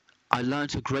 and I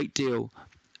learned a great deal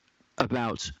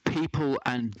about people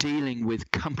and dealing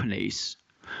with companies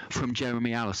from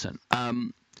Jeremy Allison.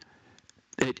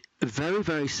 Very,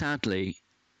 very sadly,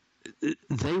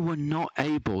 they were not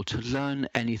able to learn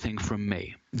anything from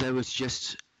me. There was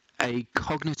just a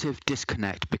cognitive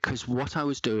disconnect, because what I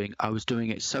was doing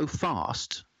it so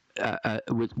fast,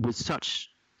 with such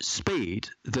speed,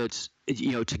 that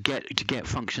to get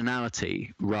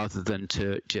functionality rather than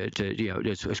to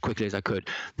as quickly as I could,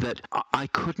 that I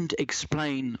couldn't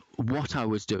explain what I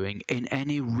was doing in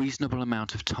any reasonable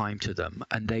amount of time to them,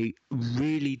 and they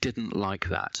really didn't like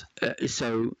that.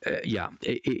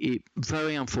 It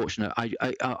very unfortunate.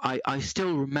 I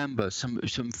still remember some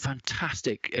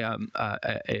fantastic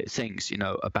things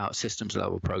about systems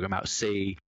level program, about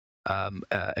C,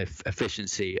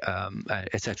 efficiency,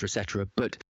 etc.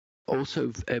 But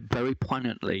also, very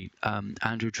poignantly,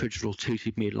 Andrew Tridgell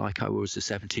treated me like I was a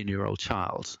 17-year-old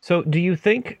child. So do you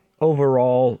think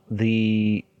overall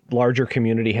the larger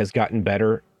community has gotten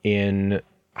better in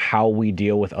how we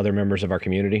deal with other members of our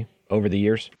community over the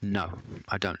years? No,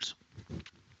 I don't.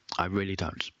 I really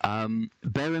don't.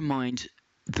 Bear in mind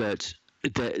that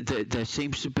there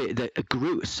seems to be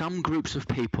some groups of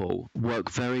people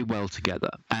work very well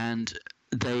together, and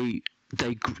they've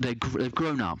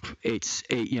grown up.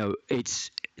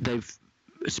 They've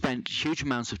spent huge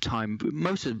amounts of time,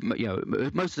 most of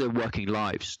their working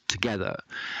lives together,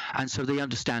 and so they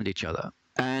understand each other.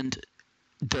 And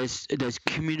there's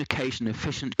communication,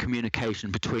 efficient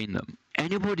communication between them.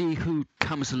 Anybody who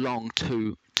comes along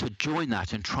to join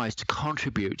that and tries to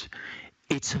contribute,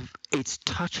 it's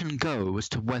touch and go as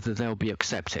to whether they'll be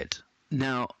accepted.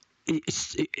 Now,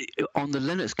 on the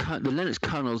Linux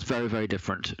kernel is very, very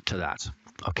different to that.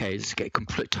 Okay, it's a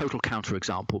complete total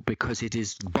counterexample, because it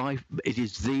is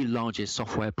the largest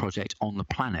software project on the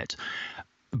planet,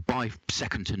 by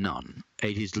second to none.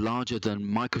 It is larger than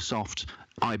Microsoft,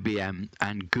 IBM,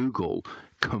 and Google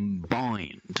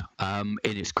combined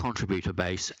in its contributor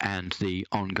base and the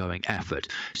ongoing effort.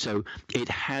 So it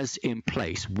has in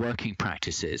place working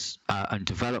practices and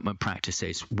development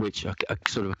practices, which are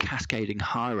sort of a cascading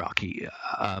hierarchy,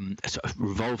 sort of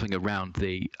revolving around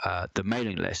the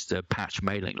mailing list, the patch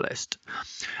mailing list,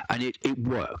 and it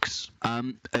works.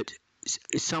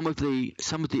 Some of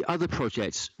the other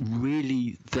projects,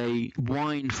 really,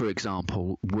 Wine, for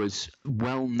example, was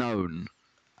well known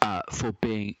for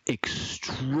being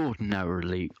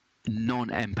extraordinarily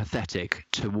non-empathetic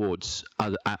towards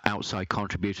other outside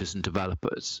contributors and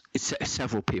developers.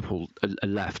 Several people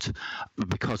left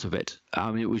because of it.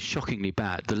 I mean, it was shockingly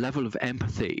bad. The level of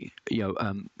empathy,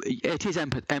 it is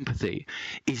empathy,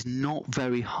 is not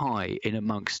very high in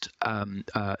amongst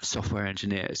software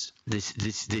engineers.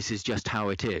 This is just how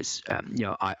it is.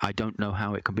 I don't know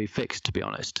how it can be fixed, to be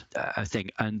honest. I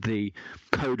think, and the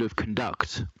code of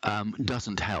conduct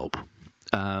doesn't help.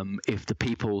 If the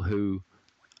people who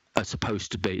are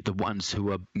supposed to be the ones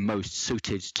who are most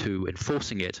suited to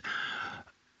enforcing it,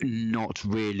 not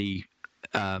really,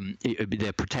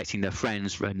 they're protecting their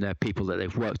friends and their people that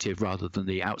they've worked with rather than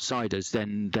the outsiders,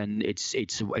 then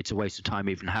it's a waste of time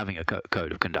even having a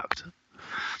code of conduct.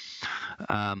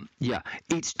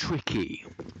 It's tricky.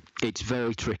 It's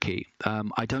very tricky.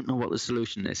 I don't know what the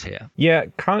solution is here. Yeah,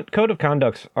 code of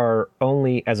conducts are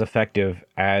only as effective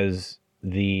as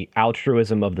the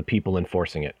altruism of the people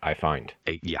enforcing it, I find.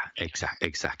 Yeah,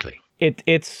 exactly.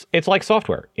 It's like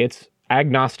software. It's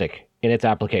agnostic in its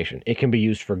application. It can be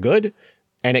used for good,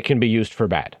 and it can be used for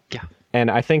bad. Yeah. And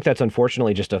I think that's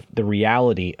unfortunately just the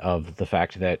reality of the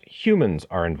fact that humans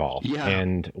are involved. Yeah.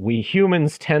 And we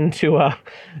humans tend to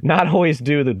not always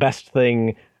do the best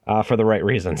thing for the right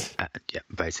reasons.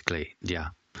 Basically, yeah.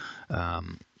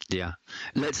 Yeah.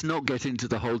 Let's not get into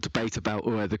the whole debate about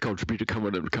where the contributor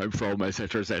came from,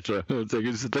 etc., etc. That's a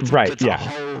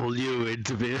whole new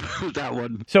interview, that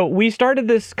one. So we started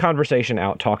this conversation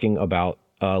out talking about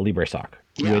Libre-SOC,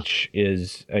 which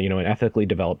is an ethically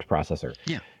developed processor.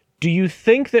 Yeah. Do you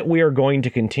think that we are going to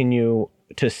continue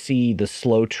to see the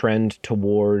slow trend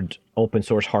toward open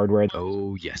source hardware?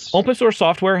 Oh, yes. Open source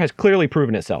software has clearly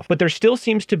proven itself, but there still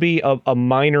seems to be a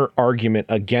minor argument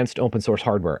against open source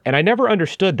hardware. And I never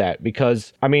understood that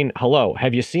because, I mean, hello,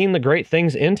 have you seen the great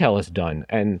things Intel has done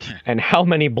and how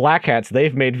many black hats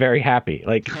they've made very happy?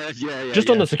 Like,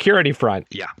 on the security front.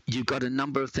 Yeah, you've got a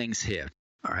number of things here.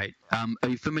 All right. Are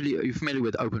you familiar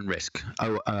with OpenRISC?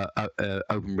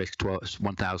 OpenRISC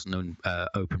 1000 and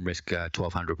OpenRISC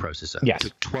 1200 processor. Yes. It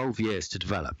took 12 years to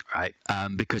develop, right?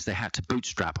 Because they had to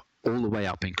bootstrap all the way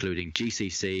up, including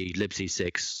GCC,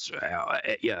 libc6,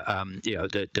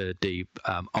 the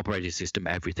operating system,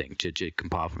 everything to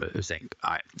compile from everything.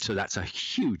 All right. So that's a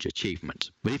huge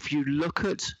achievement. But if you look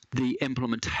at the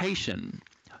implementation,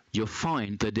 you'll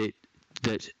find that it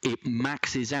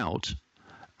maxes out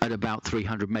at about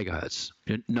 300 megahertz.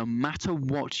 No matter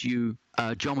what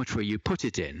geometry you put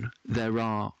it in, there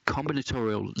are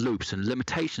combinatorial loops and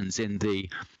limitations in the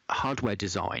hardware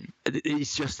design.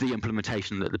 It's just the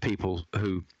implementation that the people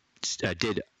who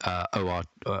did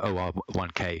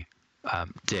OR1K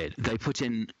did. They put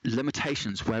in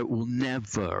limitations where it will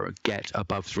never get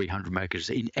above 300 megahertz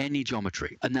in any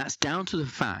geometry. And that's down to the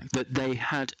fact that they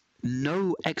had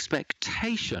no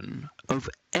expectation of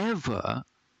ever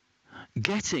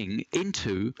getting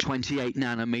into 28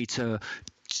 nanometer,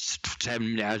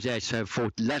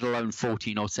 let alone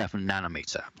 14 or 7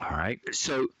 nanometer. All right.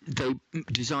 So they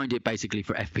designed it basically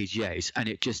for FPGAs, and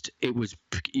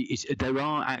there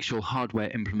are actual hardware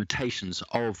implementations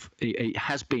of it.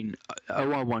 Has been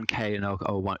OR1K and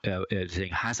OR1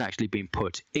 thing has actually been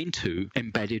put into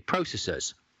embedded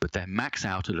processors, but they're maxed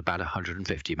out at about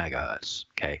 150 megahertz.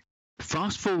 Okay.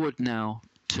 Fast forward now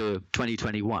to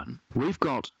 2021, we've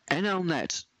got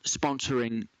NLnet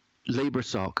sponsoring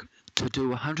Libre-SOC to do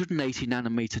 180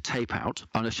 nanometer tape out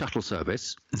on a shuttle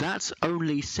service. That's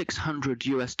only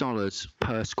 $600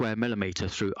 per square millimeter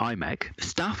through IMEC.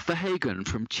 Staff Verhagen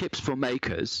from Chips for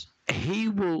Makers,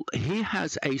 he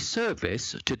has a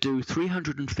service to do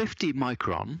 350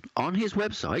 micron on his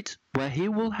website where he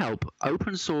will help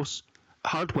open source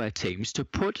hardware teams to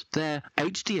put their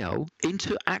HDL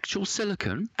into actual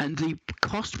silicon, and the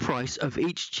cost price of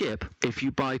each chip, if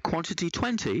you buy quantity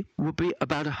 20, will be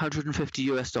about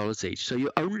 $150 each. So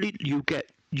you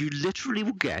literally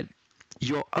will get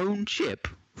your own chip,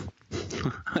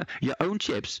 your own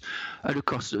chips at a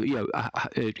cost of, for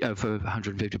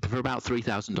 $150, for about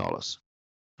 $3,000.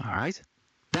 All right.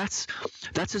 That's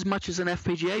as much as an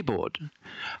FPGA board.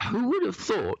 Who would have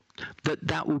thought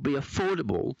that would be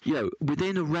affordable,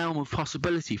 within a realm of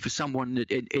possibility for someone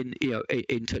in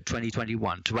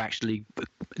 2021 to actually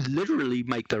literally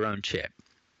make their own chip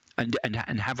and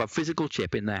have a physical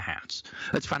chip in their hands?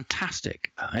 That's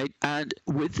fantastic, right? And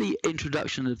with the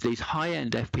introduction of these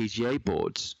high-end FPGA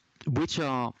boards, which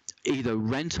are either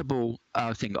rentable,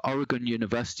 I think Oregon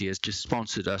University has just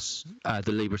sponsored us,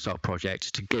 the Libre-SOC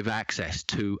project, to give access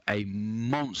to a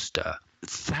monster,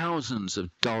 thousands of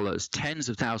dollars, tens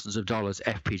of thousands of dollars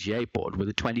FPGA board with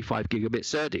a 25 gigabit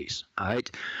SerDes, right?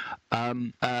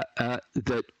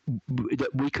 That that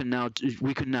we can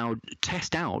now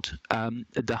test out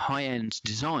the high-end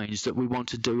designs that we want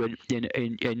to do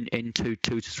in 2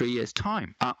 to 3 years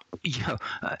time.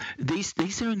 These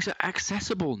things are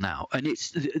accessible now, and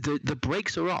it's the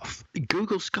brakes are off.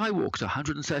 Google Skywalk's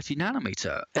 130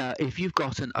 nanometer. If you've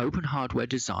got an open hardware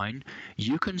design,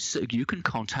 you can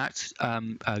contact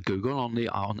Google on the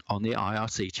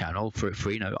IRC channel for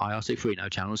IRC free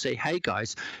node channel and say, hey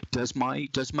guys, does my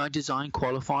design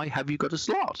qualify? Have you got a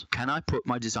slot? Can I put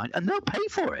my design? And they'll pay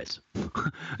for it.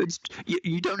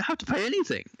 You don't have to pay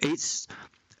anything. It's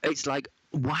like,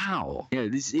 wow,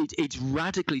 it's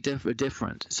radically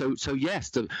different. So yes,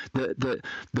 the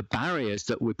barriers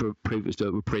that were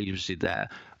previously there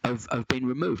have been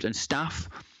removed, and staff,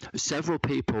 several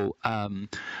people, Hagen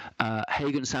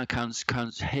Sankowski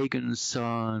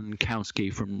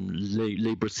from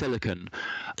Libre-Silicon,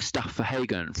 staff for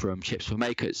Hagen from Chips for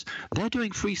Makers, they're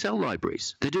doing free cell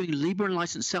libraries. They're doing Libre and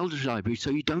licensed cell libraries, so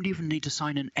you don't even need to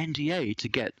sign an NDA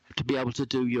to be able to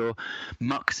do your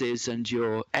muxes and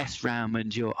your SRAM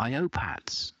and your IO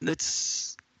pads.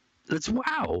 That's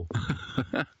wow.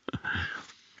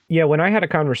 Yeah, when I had a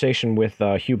conversation with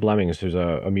Hugh Blemmings, who's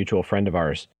a mutual friend of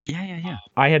ours,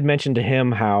 I had mentioned to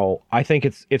him how I think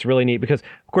it's really neat because,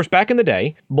 of course, back in the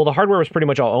day, well, the hardware was pretty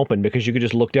much all open because you could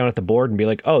just look down at the board and be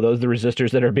like, oh, those are the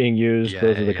resistors that are being used,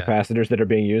 those are the capacitors that are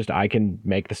being used, I can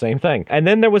make the same thing. And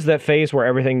then there was that phase where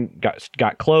everything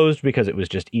got closed because it was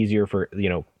just easier for,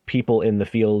 people in the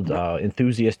field,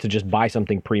 enthusiasts, to just buy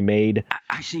something pre-made.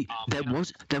 Actually,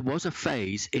 there was a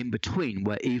phase in between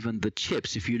where even the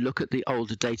chips, if you look at the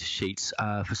older data sheets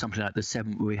for something like the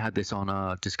 7, we had this on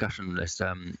our discussion list,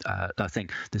 I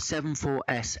think, the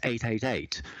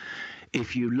 74S888,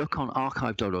 if you look on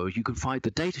archive.org, you can find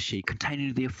the datasheet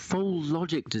containing the full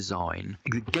logic design,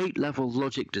 the gate level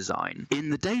logic design in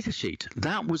the datasheet.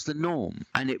 That was the norm,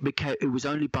 and it was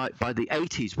only by the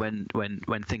 80s when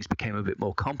things became a bit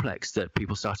more complex that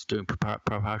people started doing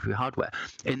proprietary hardware.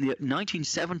 In the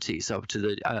 1970s up to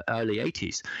the early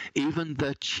 80s, even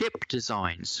the chip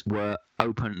designs were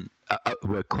open.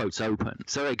 Were quotes open.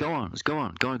 So go on.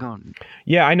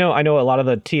 Yeah, I know a lot of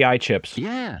the TI chips.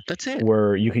 Yeah, that's it.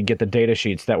 Where you could get the data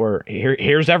sheets that were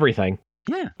here's everything.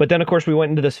 Yeah. But then, of course, we went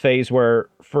into this phase where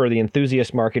for the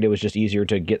enthusiast market, it was just easier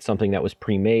to get something that was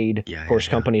pre-made. Yeah, of course,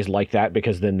 companies like that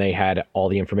because then they had all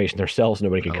the information themselves,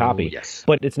 nobody could copy. Yes.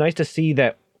 But it's nice to see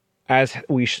that, as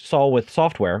we saw with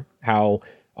software, how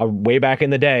way back in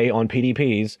the day on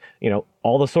PDPs,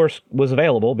 all the source was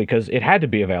available because it had to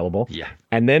be available. Yeah.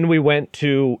 And then we went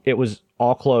to, it was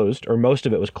all closed, or most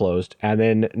of it was closed. And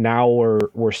then now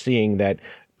we're seeing that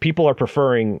people are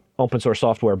preferring open source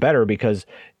software better because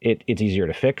it's easier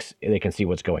to fix. They can see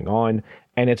what's going on.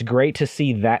 And it's great to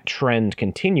see that trend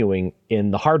continuing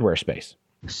in the hardware space.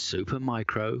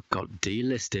 Supermicro got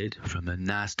delisted from the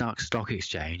NASDAQ stock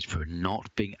exchange for not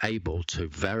being able to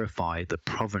verify the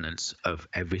provenance of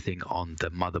everything on the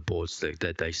motherboards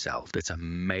that they sell.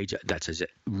 That is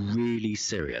really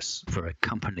serious for a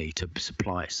company to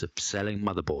selling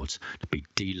motherboards to be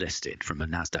delisted from the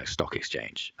NASDAQ stock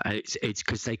exchange. It's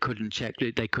because they couldn't check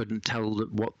it, they couldn't tell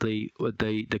what the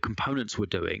components were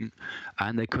doing,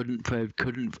 and they couldn't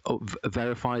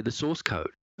verify the source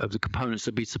code of the components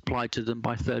that be supplied to them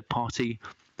by third-party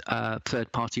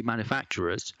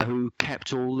manufacturers who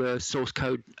kept all the source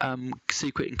code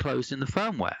secret enclosed in the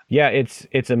firmware. Yeah,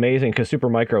 it's amazing because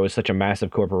Supermicro is such a massive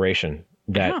corporation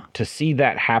that to see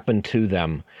that happen to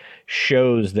them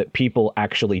shows that people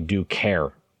actually do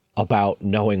care about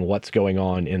knowing what's going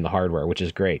on in the hardware, which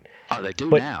is great. Oh, they do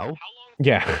now.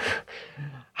 Yeah.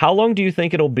 How long do you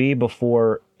think it'll be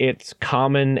before it's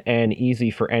common and easy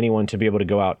for anyone to be able to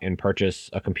go out and purchase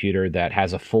a computer that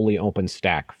has a fully open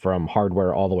stack from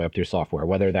hardware all the way up through software,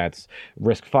 whether that's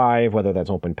RISC-V, whether that's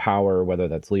Open Power, whether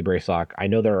that's Libre-SOC? I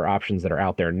know there are options that are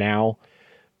out there now,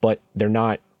 but they're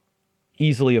not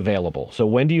easily available. So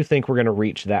when do you think we're going to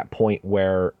reach that point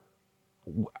where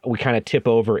we kind of tip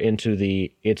over into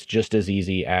it's just as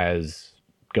easy as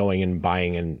going and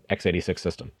buying an x86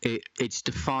 system? It's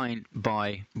defined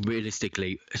by,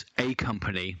 realistically, a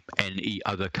company, any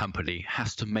other company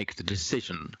has to make the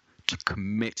decision to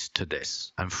commit to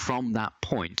this. And from that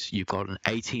point, you've got an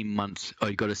 18-month, or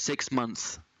you've got a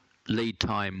 6-month lead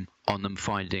time on them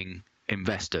finding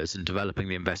investors and developing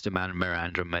the investor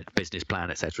memorandum, business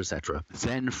plan, etc.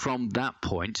 Then from that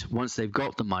point, once they've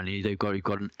got the money, you've got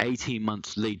an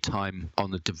 18-month lead time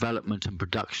on the development and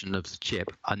production of the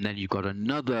chip, and then you've got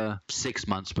another 6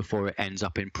 months before it ends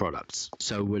up in products.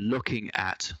 So we're looking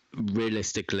at,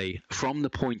 realistically, from the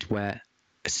point where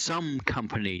some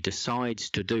company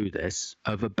decides to do this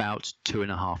of about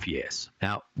 2.5 years.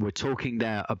 Now, we're talking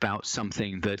there about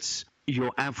something that's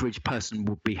your average person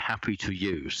would be happy to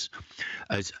use.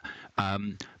 As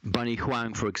Bunny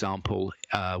Huang, for example,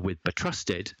 with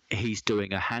Betrusted, he's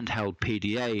doing a handheld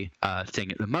PDA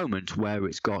thing at the moment where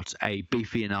it's got a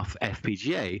beefy enough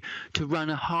FPGA to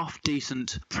run a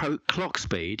half-decent clock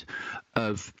speed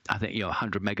of, I think,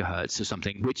 100 megahertz or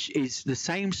something, which is the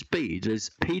same speed as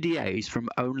PDAs from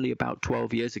only about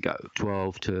 12 years ago.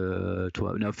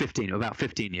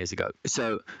 15 years ago.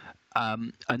 So,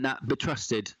 and that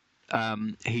Betrusted,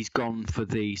 he's gone for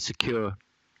the secure,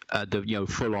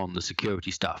 full-on the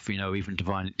security stuff. Even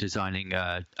designing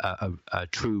a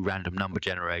true random number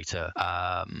generator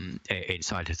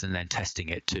inside it, and then testing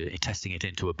it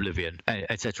into oblivion,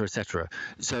 etc., etc.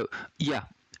 So yeah.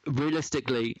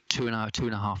 Realistically,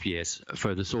 2.5 years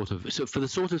for the sort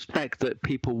of spec that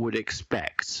people would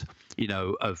expect,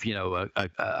 of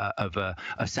a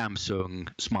Samsung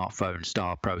smartphone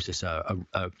style processor,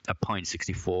 a Pine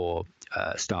 64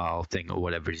 style thing, or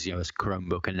whatever it is, a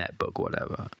Chromebook, a netbook,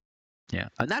 whatever. Yeah,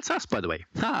 and that's us, by the way.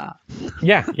 Ha!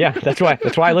 Yeah, that's why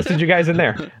I listed you guys in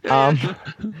there.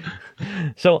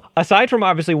 So aside from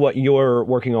obviously what you're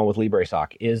working on with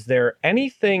Libre-SOC, is there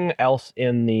anything else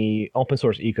in the open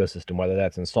source ecosystem, whether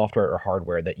that's in software or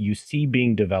hardware, that you see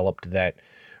being developed that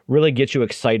really gets you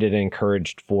excited and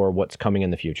encouraged for what's coming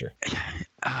in the future?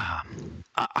 I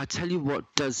tell you what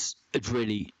does it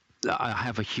really, I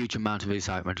have a huge amount of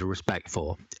excitement and respect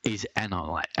for, is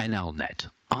NLNet.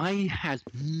 I had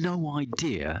no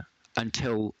idea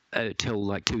until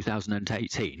like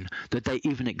 2018 that they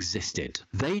even existed.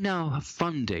 They now have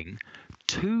funding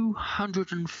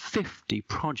 250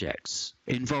 projects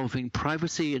involving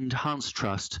privacy enhanced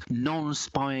trust,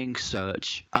 non-spying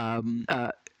search,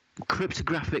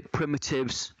 cryptographic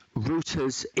primitives,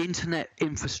 routers, internet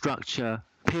infrastructure,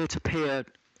 peer-to-peer,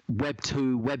 Web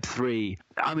 2, Web 3.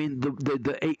 I mean,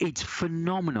 it's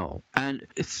phenomenal. And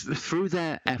through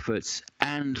their efforts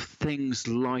and things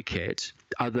like it,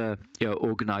 other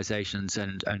organizations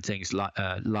and things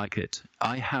like it,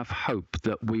 I have hope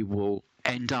that we will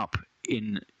end up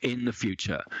in the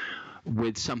future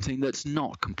with something that's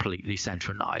not completely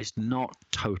centralized, not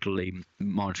totally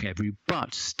monitoring every,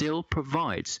 but still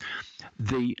provides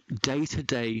the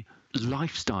day-to-day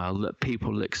lifestyle that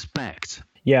people expect.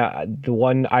 Yeah, the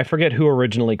one, I forget who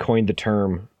originally coined the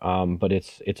term, but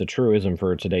it's a truism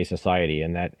for today's society,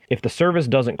 and that if the service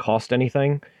doesn't cost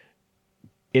anything,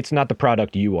 it's not the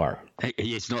product you are.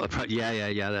 It's not a product.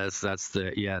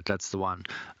 Yeah. That's the one.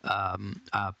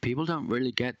 People don't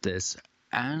really get this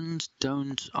and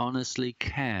don't honestly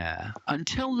care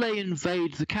until they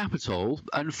invade the Capitol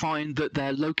and find that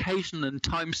their location and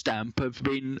timestamp have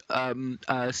been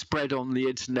spread on the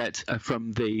internet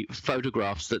from the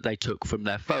photographs that they took from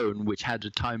their phone, which had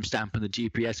a timestamp and the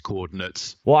GPS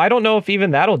coordinates. Well, I don't know if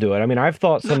even that'll do it. I mean, I've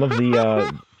thought some of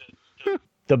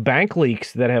the bank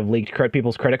leaks that have leaked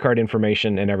people's credit card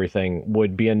information and everything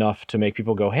would be enough to make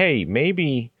people go, hey,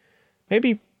 maybe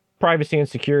privacy and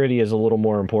security is a little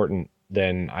more important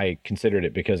than I considered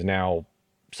it, because now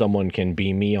someone can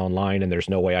be me online and there's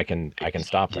no way I can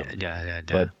stop them. Yeah.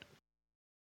 But,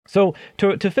 so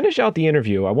to finish out the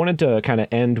interview, I wanted to kind of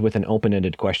end with an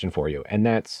open-ended question for you, and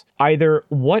that's either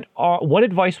what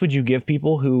advice would you give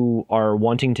people who are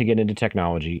wanting to get into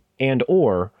technology, and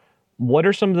or what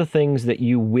are some of the things that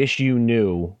you wish you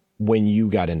knew when you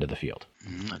got into the field?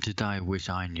 Did I wish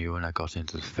I knew when I got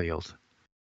into the field?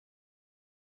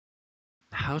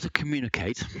 How to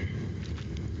communicate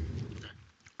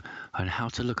and how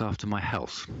to look after my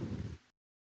health.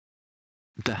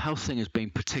 The health thing has been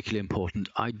particularly important.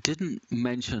 I didn't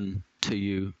mention to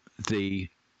you the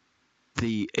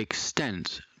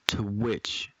extent to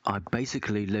which I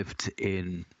basically lived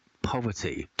in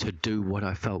poverty to do what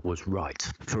I felt was right.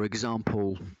 For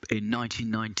example, in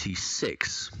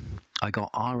 1996, I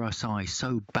got RSI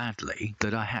so badly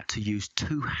that I had to use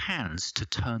 2 hands to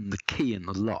turn the key in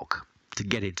the lock to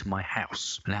get into my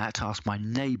house, and I had to ask my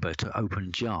neighbor to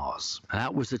open jars. And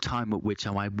that was the time at which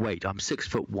my weight, I'm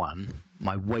 6'1",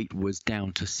 my weight was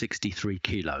down to 63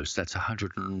 kilos, that's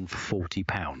 140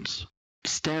 pounds.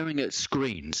 Staring at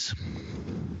screens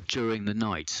during the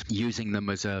night, using them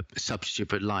as a substitute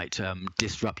for light,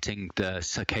 disrupting the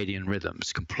circadian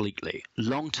rhythms completely.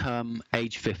 Long term,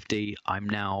 age 50, I'm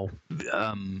now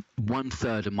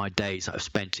 1/3 of my days I've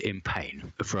spent in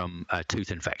pain from a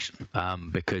tooth infection,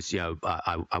 because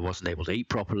I wasn't able to eat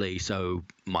properly, so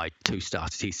my teeth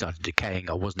started decaying.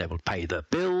 I wasn't able to pay the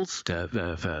bills,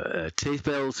 the teeth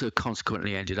bills, so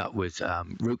consequently ended up with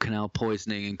root canal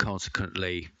poisoning, and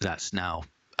consequently that's now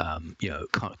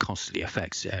constantly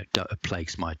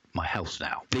plagues my health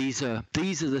now. These are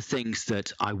the things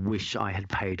that I wish I had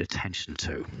paid attention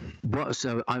to.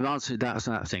 So I've answered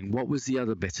that thing. What was the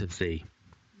other bit of the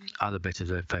the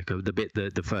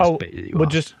first bit that you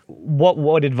asked? Just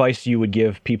what advice you would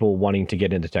give people wanting to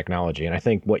get into technology? And I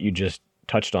think what you just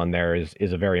touched on there is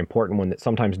a very important one that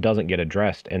sometimes doesn't get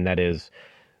addressed, and that is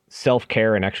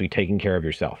self-care and actually taking care of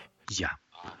yourself. Yeah.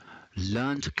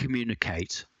 Learn to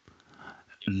communicate.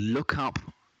 Look up,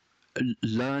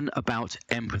 learn about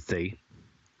empathy.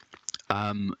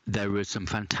 There are some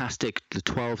fantastic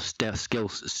 12 steps on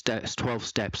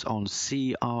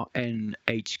crnhq.org,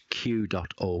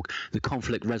 the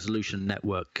Conflict Resolution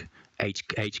Network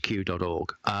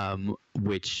hq.org,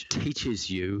 which teaches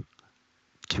you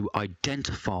to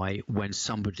identify when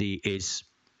somebody is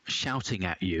shouting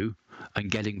at you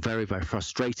and getting very, very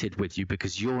frustrated with you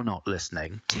because you're not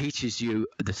listening, teaches you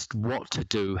what to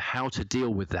do, how to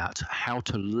deal with that, how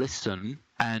to listen,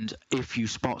 and if you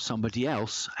spot somebody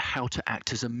else, how to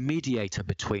act as a mediator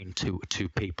between two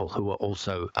people who are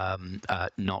also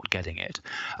not getting it.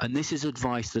 And this is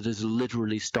advice that has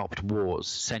literally stopped wars,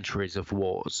 centuries of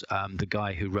wars. The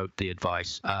guy who wrote the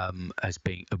advice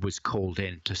was called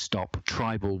in to stop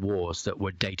tribal wars that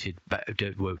were dating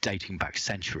back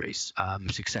centuries.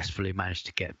 Successfully managed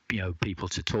to get people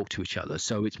to talk to each other.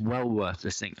 So it's well worth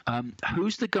listening.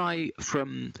 Who's the guy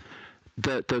from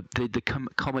the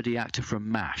comedy actor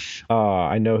from MASH?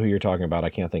 I know who you're talking about. I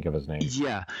can't think of his name.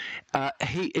 Yeah,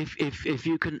 if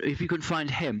you can find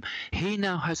him, he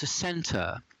now has a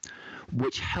center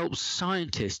which helps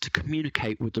scientists to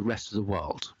communicate with the rest of the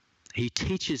world. He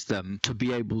teaches them to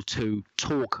be able to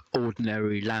talk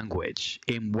ordinary language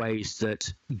in ways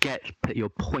that get your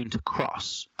point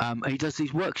across. He does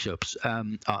these workshops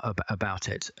about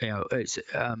it. It's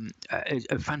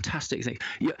a fantastic thing.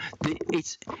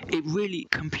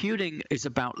 Computing is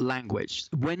about language.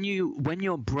 When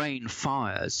your brain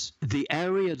fires, the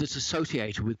area that's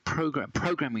associated with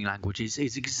programming languages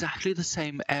is exactly the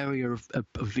same area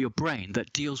of your brain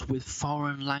that deals with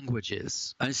foreign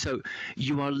languages, and so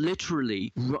you are literally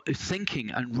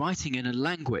thinking and writing in a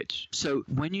language. So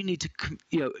when you need to,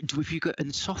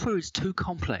 and software is too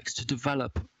complex to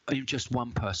develop in just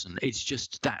one person. It's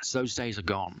just those days are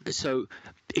gone. So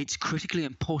it's critically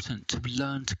important to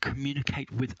learn to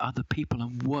communicate with other people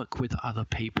and work with other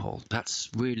people.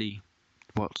 That's really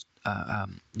what,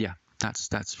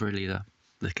 that's really the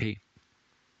key.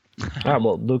 All right,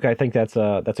 well, Luke, I think that's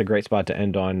a great spot to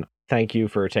end on. Thank you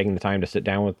for taking the time to sit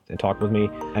down and talk with me,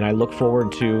 and I look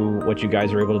forward to what you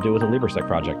guys are able to do with the Libre-SOC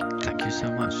project. Thank you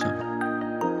so much, Tom.